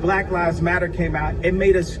idea of Black Lives Matter came out, it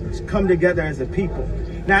made us come together as a people.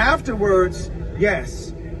 Now afterwards,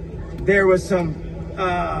 yes, there was some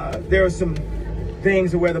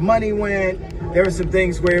things where the money went. There were some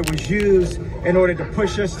things where it was used in order to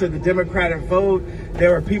push us to the Democratic vote. There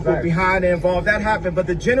were people behind it involved. That happened, but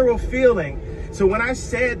the general feeling. So when I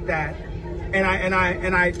said that, and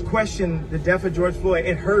I questioned the death of George Floyd,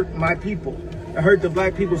 it hurt my people. It hurt the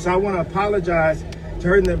black people. So I want to apologize to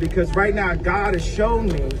hurting them, because right now God has shown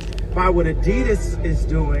me by what Adidas is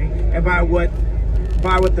doing and by what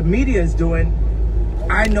the media is doing,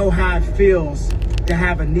 I know how it feels to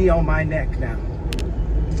have a knee on my neck now.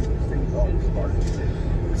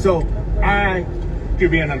 So you're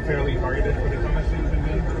being unfairly targeted for the comments that you've been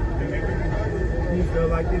making. You feel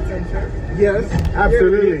like it's unfair? Yes,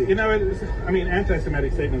 absolutely. You know, I mean,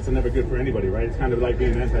 anti-Semitic statements are never good for anybody, right? It's kind of like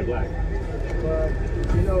being anti-black. Well,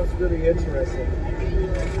 you know, it's really interesting.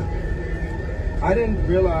 I didn't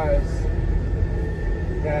realize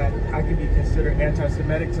that I could be considered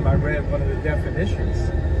anti-Semitic till I read one of the definitions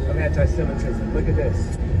of anti-Semitism. Look at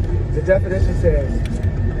this. The definition says,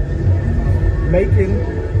 making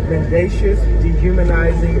mendacious,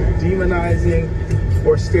 dehumanizing, demonizing,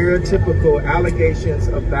 or stereotypical allegations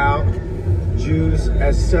about Jews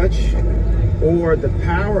as such, or the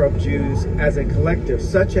power of Jews as a collective,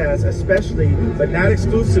 such as, especially, but not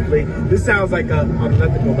exclusively. This sounds like a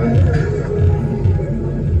let them go back.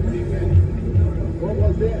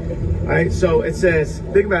 All right, so it says,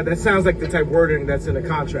 think about it, that sounds like the type of wording that's in the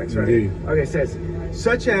contracts, right? Indeed. Okay, it says,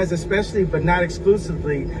 such as, especially, but not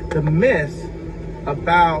exclusively, the myth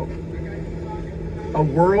about a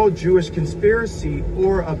world Jewish conspiracy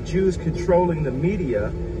or of Jews controlling the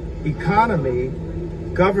media, economy,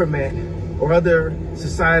 government, or other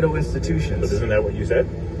societal institutions. But isn't that what you said?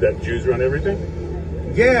 That Jews run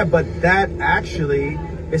everything? Yeah, but that actually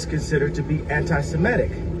is considered to be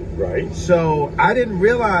anti-Semitic. Right. So I didn't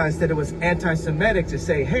realize that it was anti-Semitic to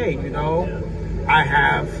say, hey, you know, I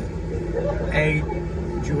have a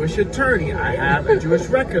Jewish attorney, I have a Jewish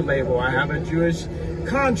record label, I have a Jewish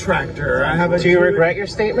contractor, I have a Do you regret your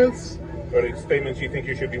statements? Or the statements you think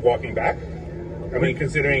you should be walking back? I mean,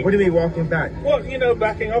 considering... What do you mean walking back? Well, you know,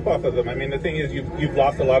 backing up off of them. I mean, the thing is, you've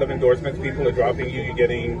lost a lot of endorsements. People are dropping you. You're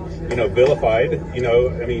getting, you know, vilified. You know,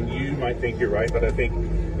 I mean, you might think you're right, but I think,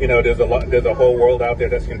 you know, there's a whole world out there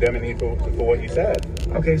that's condemning you for what you said.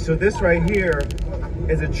 Okay, so this right here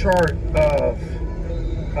is a chart of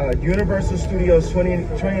Universal Studios,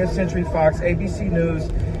 20th Century Fox, ABC News,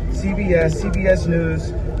 CBS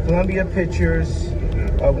News, Columbia Pictures,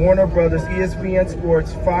 Warner Brothers, ESPN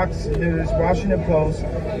Sports, Fox News, Washington Post,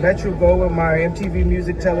 Metro Goldwyn Mayer, MTV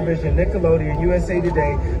Music Television, Nickelodeon, USA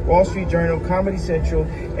Today, Wall Street Journal, Comedy Central,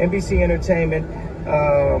 NBC Entertainment,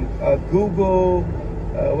 Google,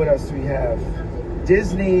 what else do we have?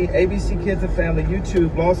 Disney, ABC Kids and Family,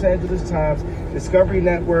 YouTube, Los Angeles Times, Discovery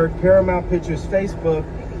Network, Paramount Pictures, Facebook,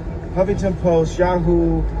 Huffington Post,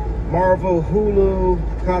 Yahoo, Marvel, Hulu,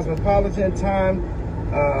 Cosmopolitan, Time,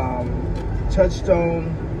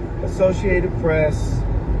 Touchstone, Associated Press,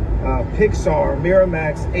 Pixar,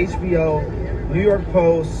 Miramax, HBO, New York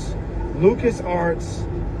Post, LucasArts,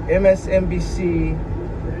 MSNBC,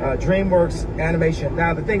 DreamWorks Animation.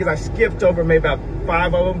 Now the thing is, I skipped over maybe about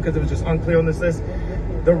 5 of them because it was just unclear on this list.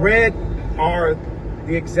 The red are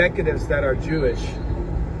the executives that are Jewish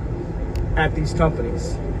at these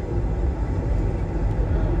companies.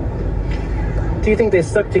 Do you think they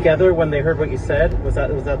stuck together when they heard what you said? Was that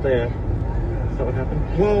what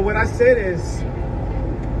happened? Well, what I said is,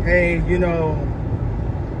 hey, you know,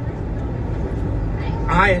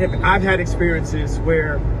 I've had experiences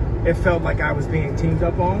where it felt like I was being teamed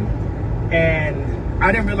up on, and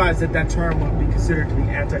I didn't realize that that term would be considered to be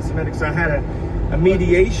anti-Semitic. So I had a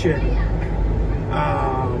mediation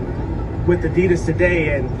with Adidas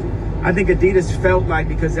today, and I think Adidas felt like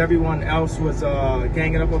because everyone else was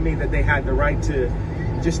ganging up on me that they had the right to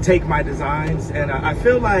just take my designs. And I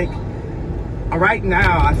feel like right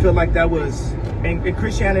now, I feel like that was, in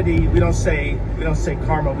Christianity, we don't say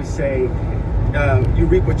karma, we say you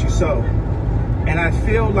reap what you sow. And I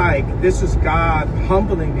feel like this is God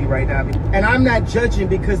humbling me right now. And I'm not judging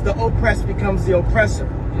because the oppressed becomes the oppressor.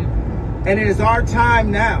 And it is our time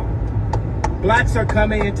now. Blacks are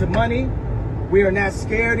coming into money. We are not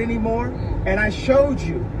scared anymore. And I showed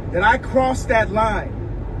you that I crossed that line.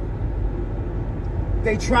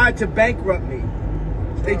 They tried to bankrupt me.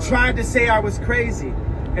 They tried to say I was crazy,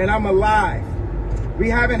 and I'm alive. We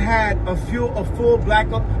haven't had a full black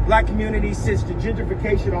community since the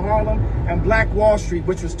gentrification of Harlem and Black Wall Street,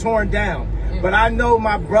 which was torn down. But I know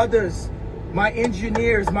my brothers, my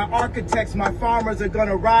engineers, my architects, my farmers are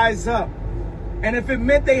gonna rise up. And if it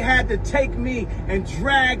meant they had to take me and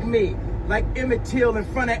drag me like Emmett Till in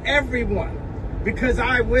front of everyone because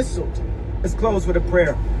I whistled. Let's close with a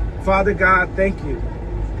prayer. Father God, thank you.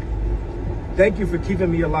 Thank you for keeping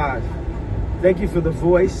me alive. Thank you for the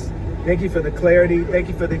voice. Thank you for the clarity. Thank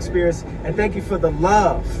you for the experience. And thank you for the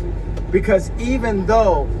love. Because even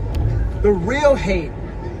though the real hate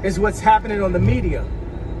is what's happening on the media,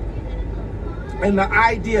 and the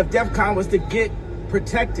idea of DEF CON was to get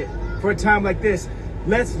protected for a time like this,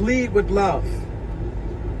 let's lead with love.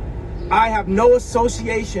 I have no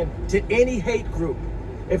association to any hate group.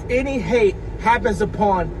 If any hate happens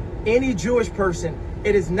upon any Jewish person,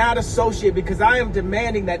 it is not associated, because I am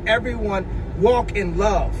demanding that everyone walk in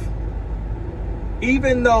love.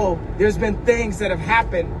 Even though there's been things that have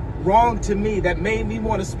happened wrong to me that made me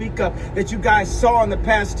want to speak up, that you guys saw in the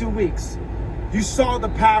past 2 weeks. You saw the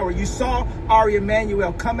power. You saw Ari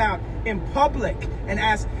Emanuel come out in public and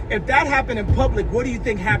ask, if that happened in public, what do you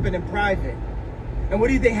think happened in private? And what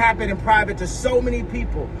do you think happened in private to so many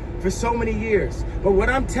people for so many years? But what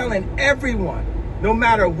I'm telling everyone, no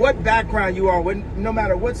matter what background you are, no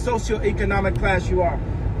matter what socioeconomic class you are,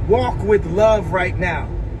 walk with love right now.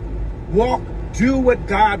 Do what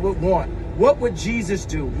God would want. What would Jesus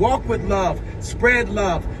do? Walk with love, spread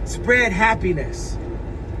happiness.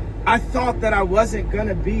 I thought that I wasn't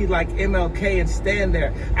gonna be like MLK and stand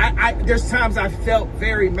there. There's times I felt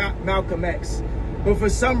very Malcolm X. But for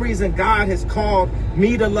some reason, God has called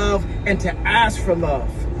me to love and to ask for love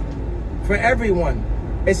for everyone.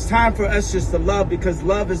 It's time for us just to love, because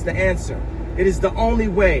love is the answer. It is the only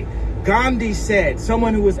way. Gandhi said,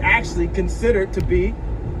 someone who was actually considered to be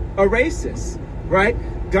a racist, right?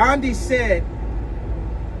 Gandhi said,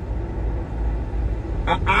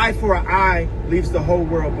 an eye for an eye leaves the whole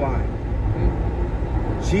world blind.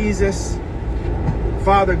 Jesus,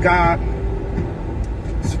 Father God,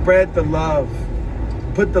 spread the love.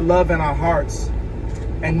 Put the love in our hearts,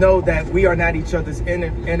 and know that we are not each other's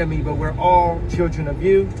enemy, but we're all children of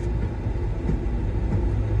you.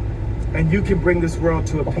 And you can bring this world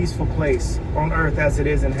to a peaceful place on earth as it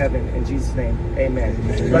is in heaven. In Jesus' name, amen.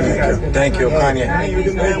 Love you guys. Thank you, Kanye. Thank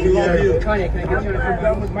you, man. We love you. Kanye, can I get you? I'm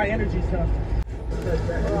done with my energy stuff.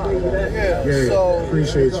 Yeah, so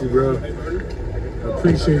appreciate you, bro.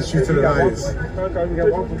 Appreciate you to the highest.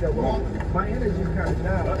 My energy's kind of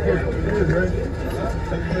down.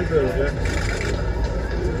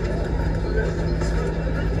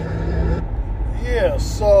 Yeah,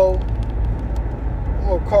 so I'm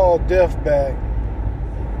gonna call Def back.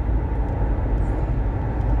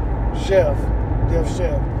 Def Chef.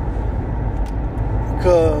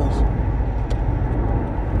 Because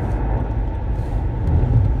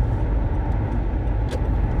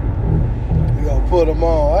we gotta put them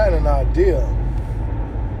on. I had an idea.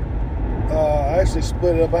 I actually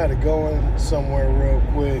split it up. I had to go in somewhere real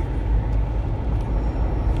quick.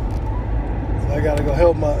 I gotta go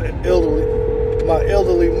help my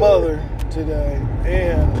elderly mother today,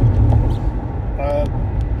 and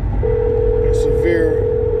severe.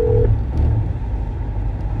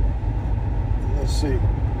 Let's see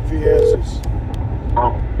if he answers.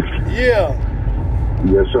 Yeah.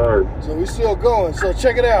 Yes, sir. So we still going. So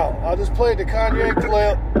check it out. I just played the Kanye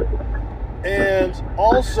clip, and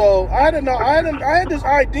also I had this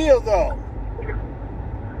idea though.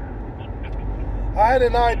 I had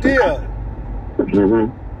an idea.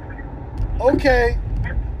 Okay,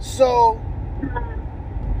 so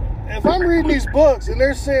if I'm reading these books and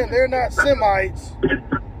they're saying they're not Semites,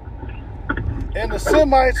 and the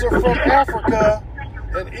Semites are from Africa,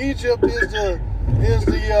 and Egypt is the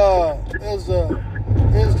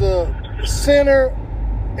center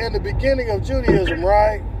and the beginning of Judaism,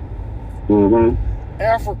 right?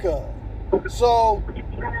 Africa. So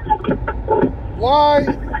why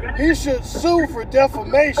he should sue for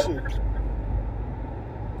defamation?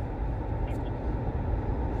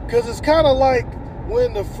 Because it's kind of like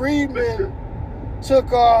when the freedmen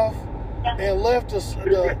took off and left the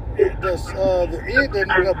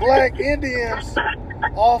black Indians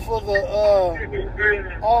off of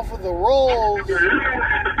the rolls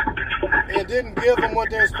and didn't give them what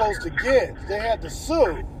they're supposed to get. They had to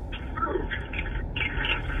sue.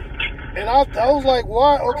 And I was like,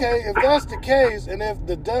 why? Okay, if that's the case, and if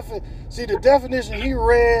the definition he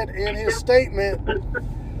read in his statement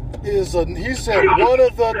is he said one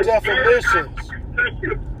of the definitions.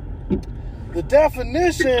 The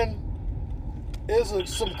definition is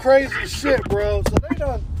some crazy shit, bro. So they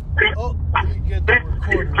done. Oh, let me get the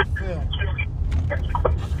recorder and film.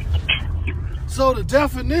 So the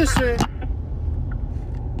definition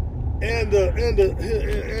and the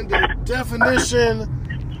definition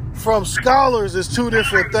from scholars is two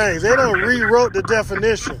different things. They done rewrote the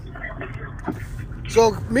definition.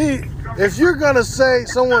 So if you're gonna say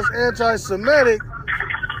someone's anti-Semitic,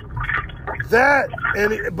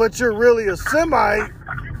 but you're really a Semite,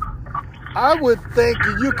 I would think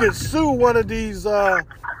you could sue one of these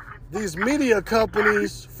media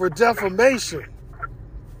companies for defamation.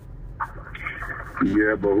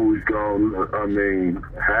 Yeah, but who's gonna? I mean,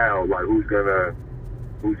 how? Like, who's gonna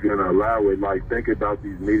allow it? Like, think about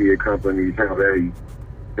these media companies, how they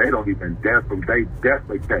don't even they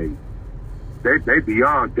defecate. They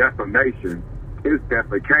beyond defamation. It's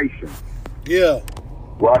defecation. Yeah.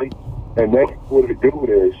 Right? And they want to do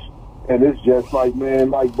this. And it's just like,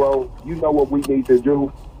 man, like, bro, you know what we need to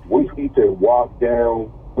do? We need to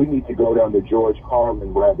we need to go down the George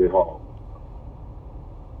Carlin rabbit hole.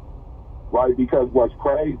 Right? Because what's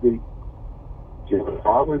crazy, George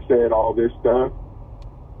Carlin said all this stuff,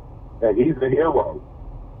 and he's a hero,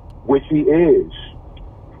 which he is.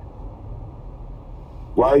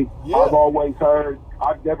 Right? Yeah.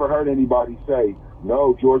 I've never heard anybody say,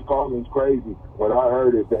 no, George Carlin's crazy. What I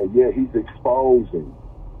heard is that, yeah, he's exposing.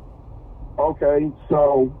 Okay,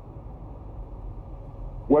 so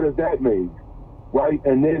what does that mean? Right?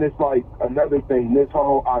 And then it's like another thing, this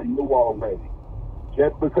whole I knew already.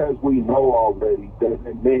 Just because we know already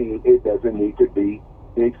doesn't mean it doesn't need to be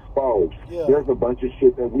exposed. Yeah. There's a bunch of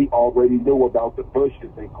shit that we already knew about the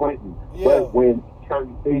Bushes and Clinton. Yeah. But when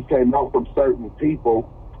certain things came out from certain people,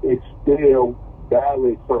 it's still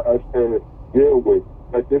valid for us to deal with.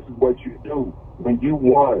 But this is what you do. When you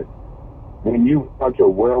touch a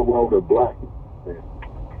railroad of black man,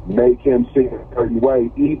 make him see a certain way,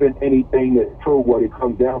 even anything that's true, what it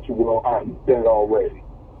comes down to, well, I said already.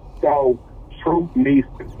 So truth needs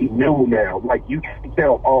to be new now. Like, you can't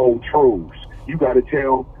tell old truths. You got to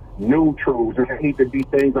tell new truths, and they need to be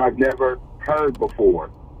things I've never heard before.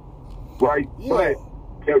 Right? Yeah.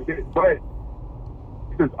 But this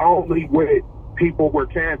is only what people were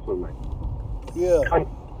canceling. Yeah.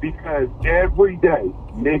 Because every day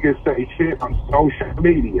niggas say shit on social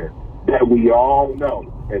media that we all know,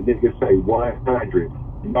 and niggas say 100.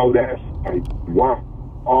 No, that's like one,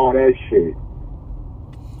 all that shit.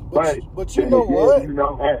 But you know what?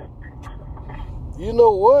 You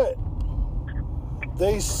know what?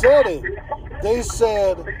 They said it. They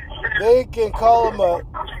said they can call him a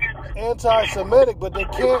anti-Semitic, but they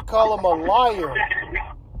can't call him a liar.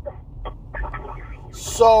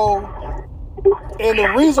 So And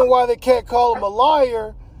the reason why they can't call him a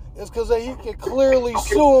liar is because he can clearly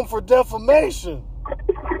sue him for defamation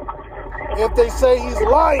if they say he's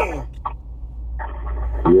lying.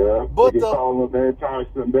 Yeah, but they call him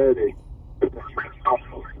anti-Semitic,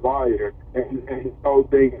 liar. And the whole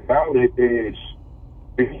thing about it is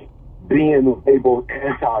being labeled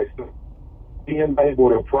anti-Semitic, being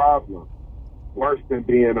labeled a problem, worse than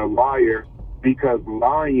being a liar, because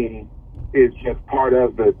lying is just part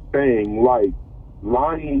of the thing. Like,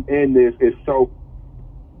 lying in this is so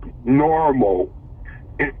normal.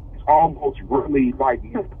 It's almost really like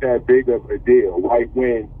not that big of a deal. Like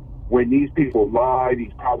when these people lie,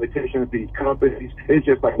 these politicians, these companies, it's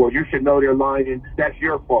just like, well, you should know they're lying. That's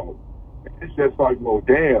your fault. It's just like, well,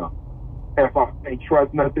 damn. If I can't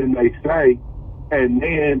trust nothing they say, and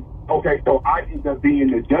then, okay, so I end up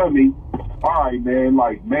being the dummy. All right, man,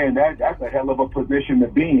 like, man, that's a hell of a position to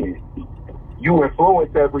be in. You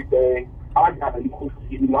influence everything. I gotta know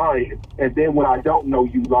you lying. And then when I don't know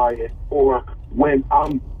you lying, or when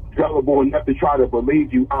I'm gullible enough to try to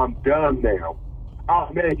believe you, I'm done now. Oh,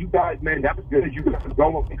 man, you guys, man, that was good. You guys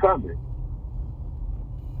don't become it.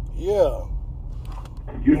 Yeah.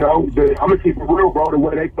 You know, I'm going to keep it real, bro. The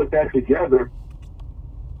way they put that together,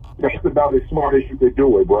 that's about as smart as you could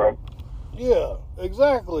do it, bro. Yeah,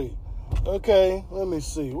 exactly. Okay, let me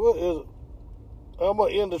see. What is? I'm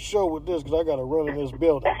going to end the show with this because I got to run in this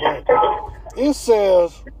building. But it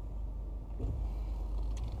says,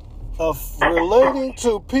 relating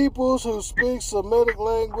to peoples who speak Semitic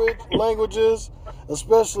languages,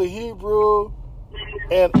 especially Hebrew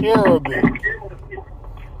and Arabic.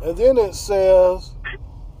 And then it says,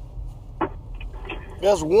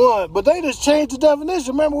 that's one, but they just changed the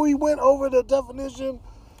definition. Remember we went over the definition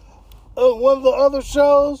of one of the other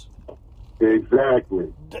shows?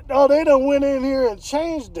 Exactly. Oh, they done went in here and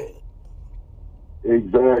changed it.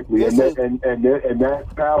 Exactly. And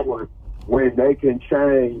that's power when they can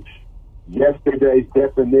change yesterday's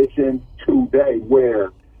definition today,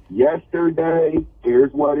 where yesterday,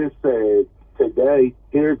 here's what it said. Today,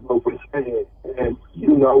 here's what we're saying. And,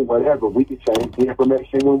 you know, whatever. We can change the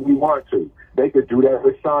information when we want to. They could do that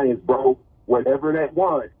with science, bro. Whatever they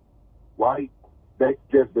want, right? They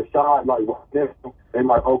just decide, like, and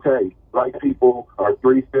like, okay, black people are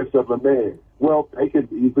 3/5 of a man. Well, they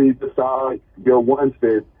could easily decide they're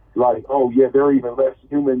 1/5. Like, oh, yeah, they're even less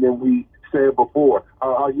human than we said before.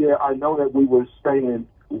 Yeah, I know that we were saying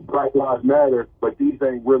Black Lives Matter, but these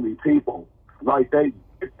ain't really people. Like, they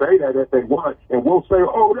say that if they want, and we'll say,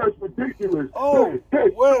 oh, that's ridiculous. Oh,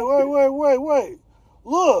 wait.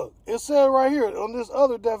 Look, it said right here on this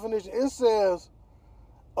other definition, it says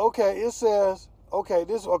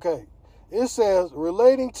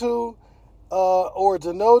relating to or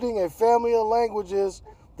denoting a family of languages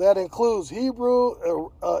that includes Hebrew,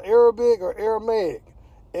 Arabic, or Aramaic,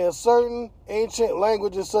 and certain ancient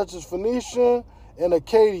languages such as Phoenician and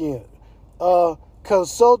Akkadian,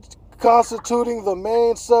 constituting the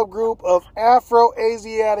main subgroup of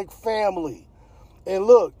Afro-Asiatic family. And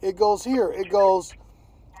look, it goes here. It goes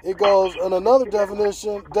in another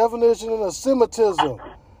definition of Semitism,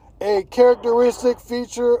 a characteristic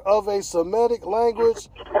feature of a Semitic language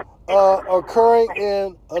occurring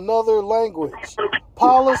in another language.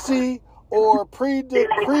 Policy or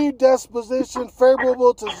predisposition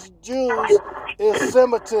favorable to Jews is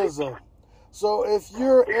Semitism. So if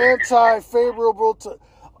you're anti-favorable to...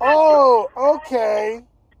 Oh, okay.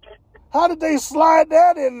 How did they slide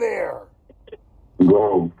that in there?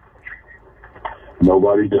 Bro,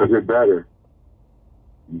 nobody does it better.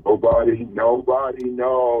 Nobody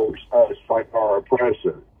knows us like our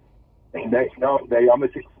oppressor. And they know they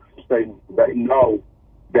know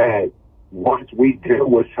that once we deal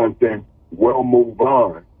with something, we'll move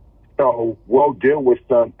on. So we'll deal with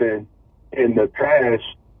something in the past,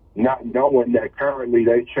 not knowing that currently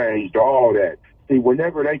they changed all that. See,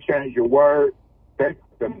 whenever they change your word, they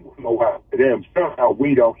know out to them. Somehow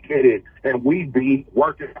we don't get it, and we be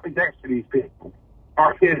working right next to these people.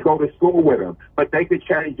 Our kids go to school with them, but they could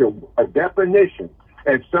change a definition,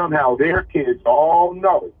 and somehow their kids all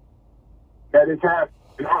know that it's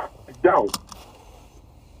happening. Ours don't.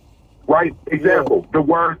 Right? Example, the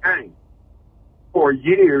word ain't. For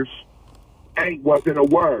years, ain't wasn't a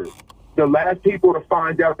word. The last people to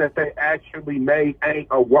find out that they actually made ain't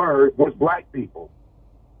a word was black people.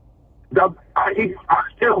 I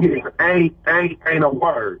still hear ain't a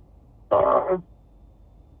word.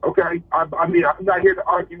 Okay, I mean, I'm not here to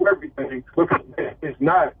argue everything because it's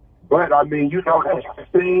not. But I mean, you know, that's the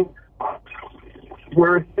thing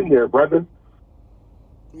where it's in there, brother.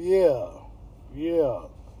 Yeah.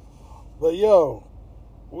 But yo,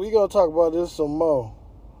 we gonna talk about this some more.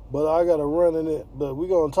 But I got to run in it. But we're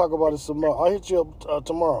going to talk about it some more. I'll hit you up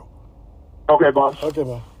tomorrow. Okay, boss. Okay,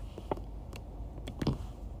 man.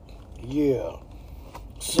 Yeah.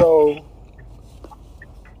 So,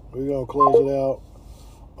 we're going to close it out.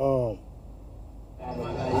 All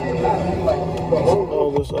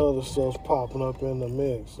this other stuff's popping up in the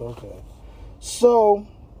mix. Okay. So,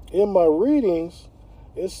 in my readings,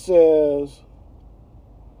 it says,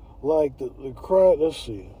 like, the crime, let's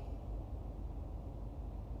see.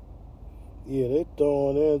 Yeah, they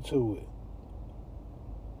throwing into it.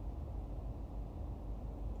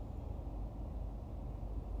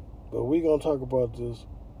 But we gonna talk about this.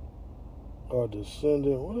 Our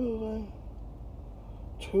descendant, what is that?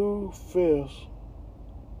 2/5.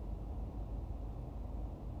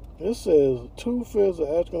 It says 2/5 of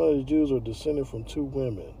Ashkenazi Jews are descended from 2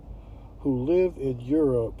 women who live in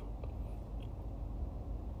Europe.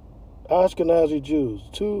 Ashkenazi Jews,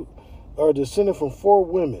 2 are descended from 4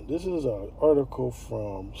 women. This is an article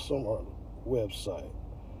from some website.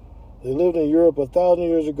 They lived in Europe 1,000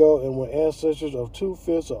 years ago and were ancestors of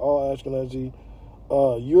 2/5 of all Ashkenazi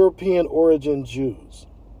European origin Jews.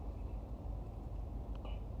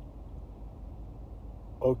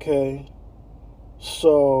 Okay,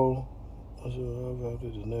 so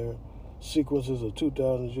sequences of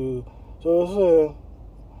 2,000 Jews. So it's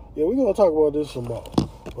yeah, we're gonna talk about this some more.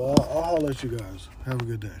 But I'll let you guys have a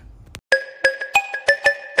good day.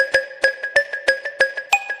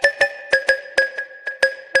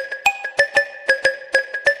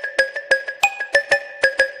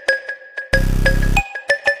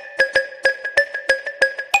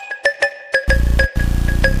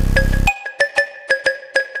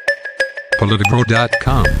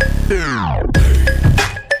 Politico.com.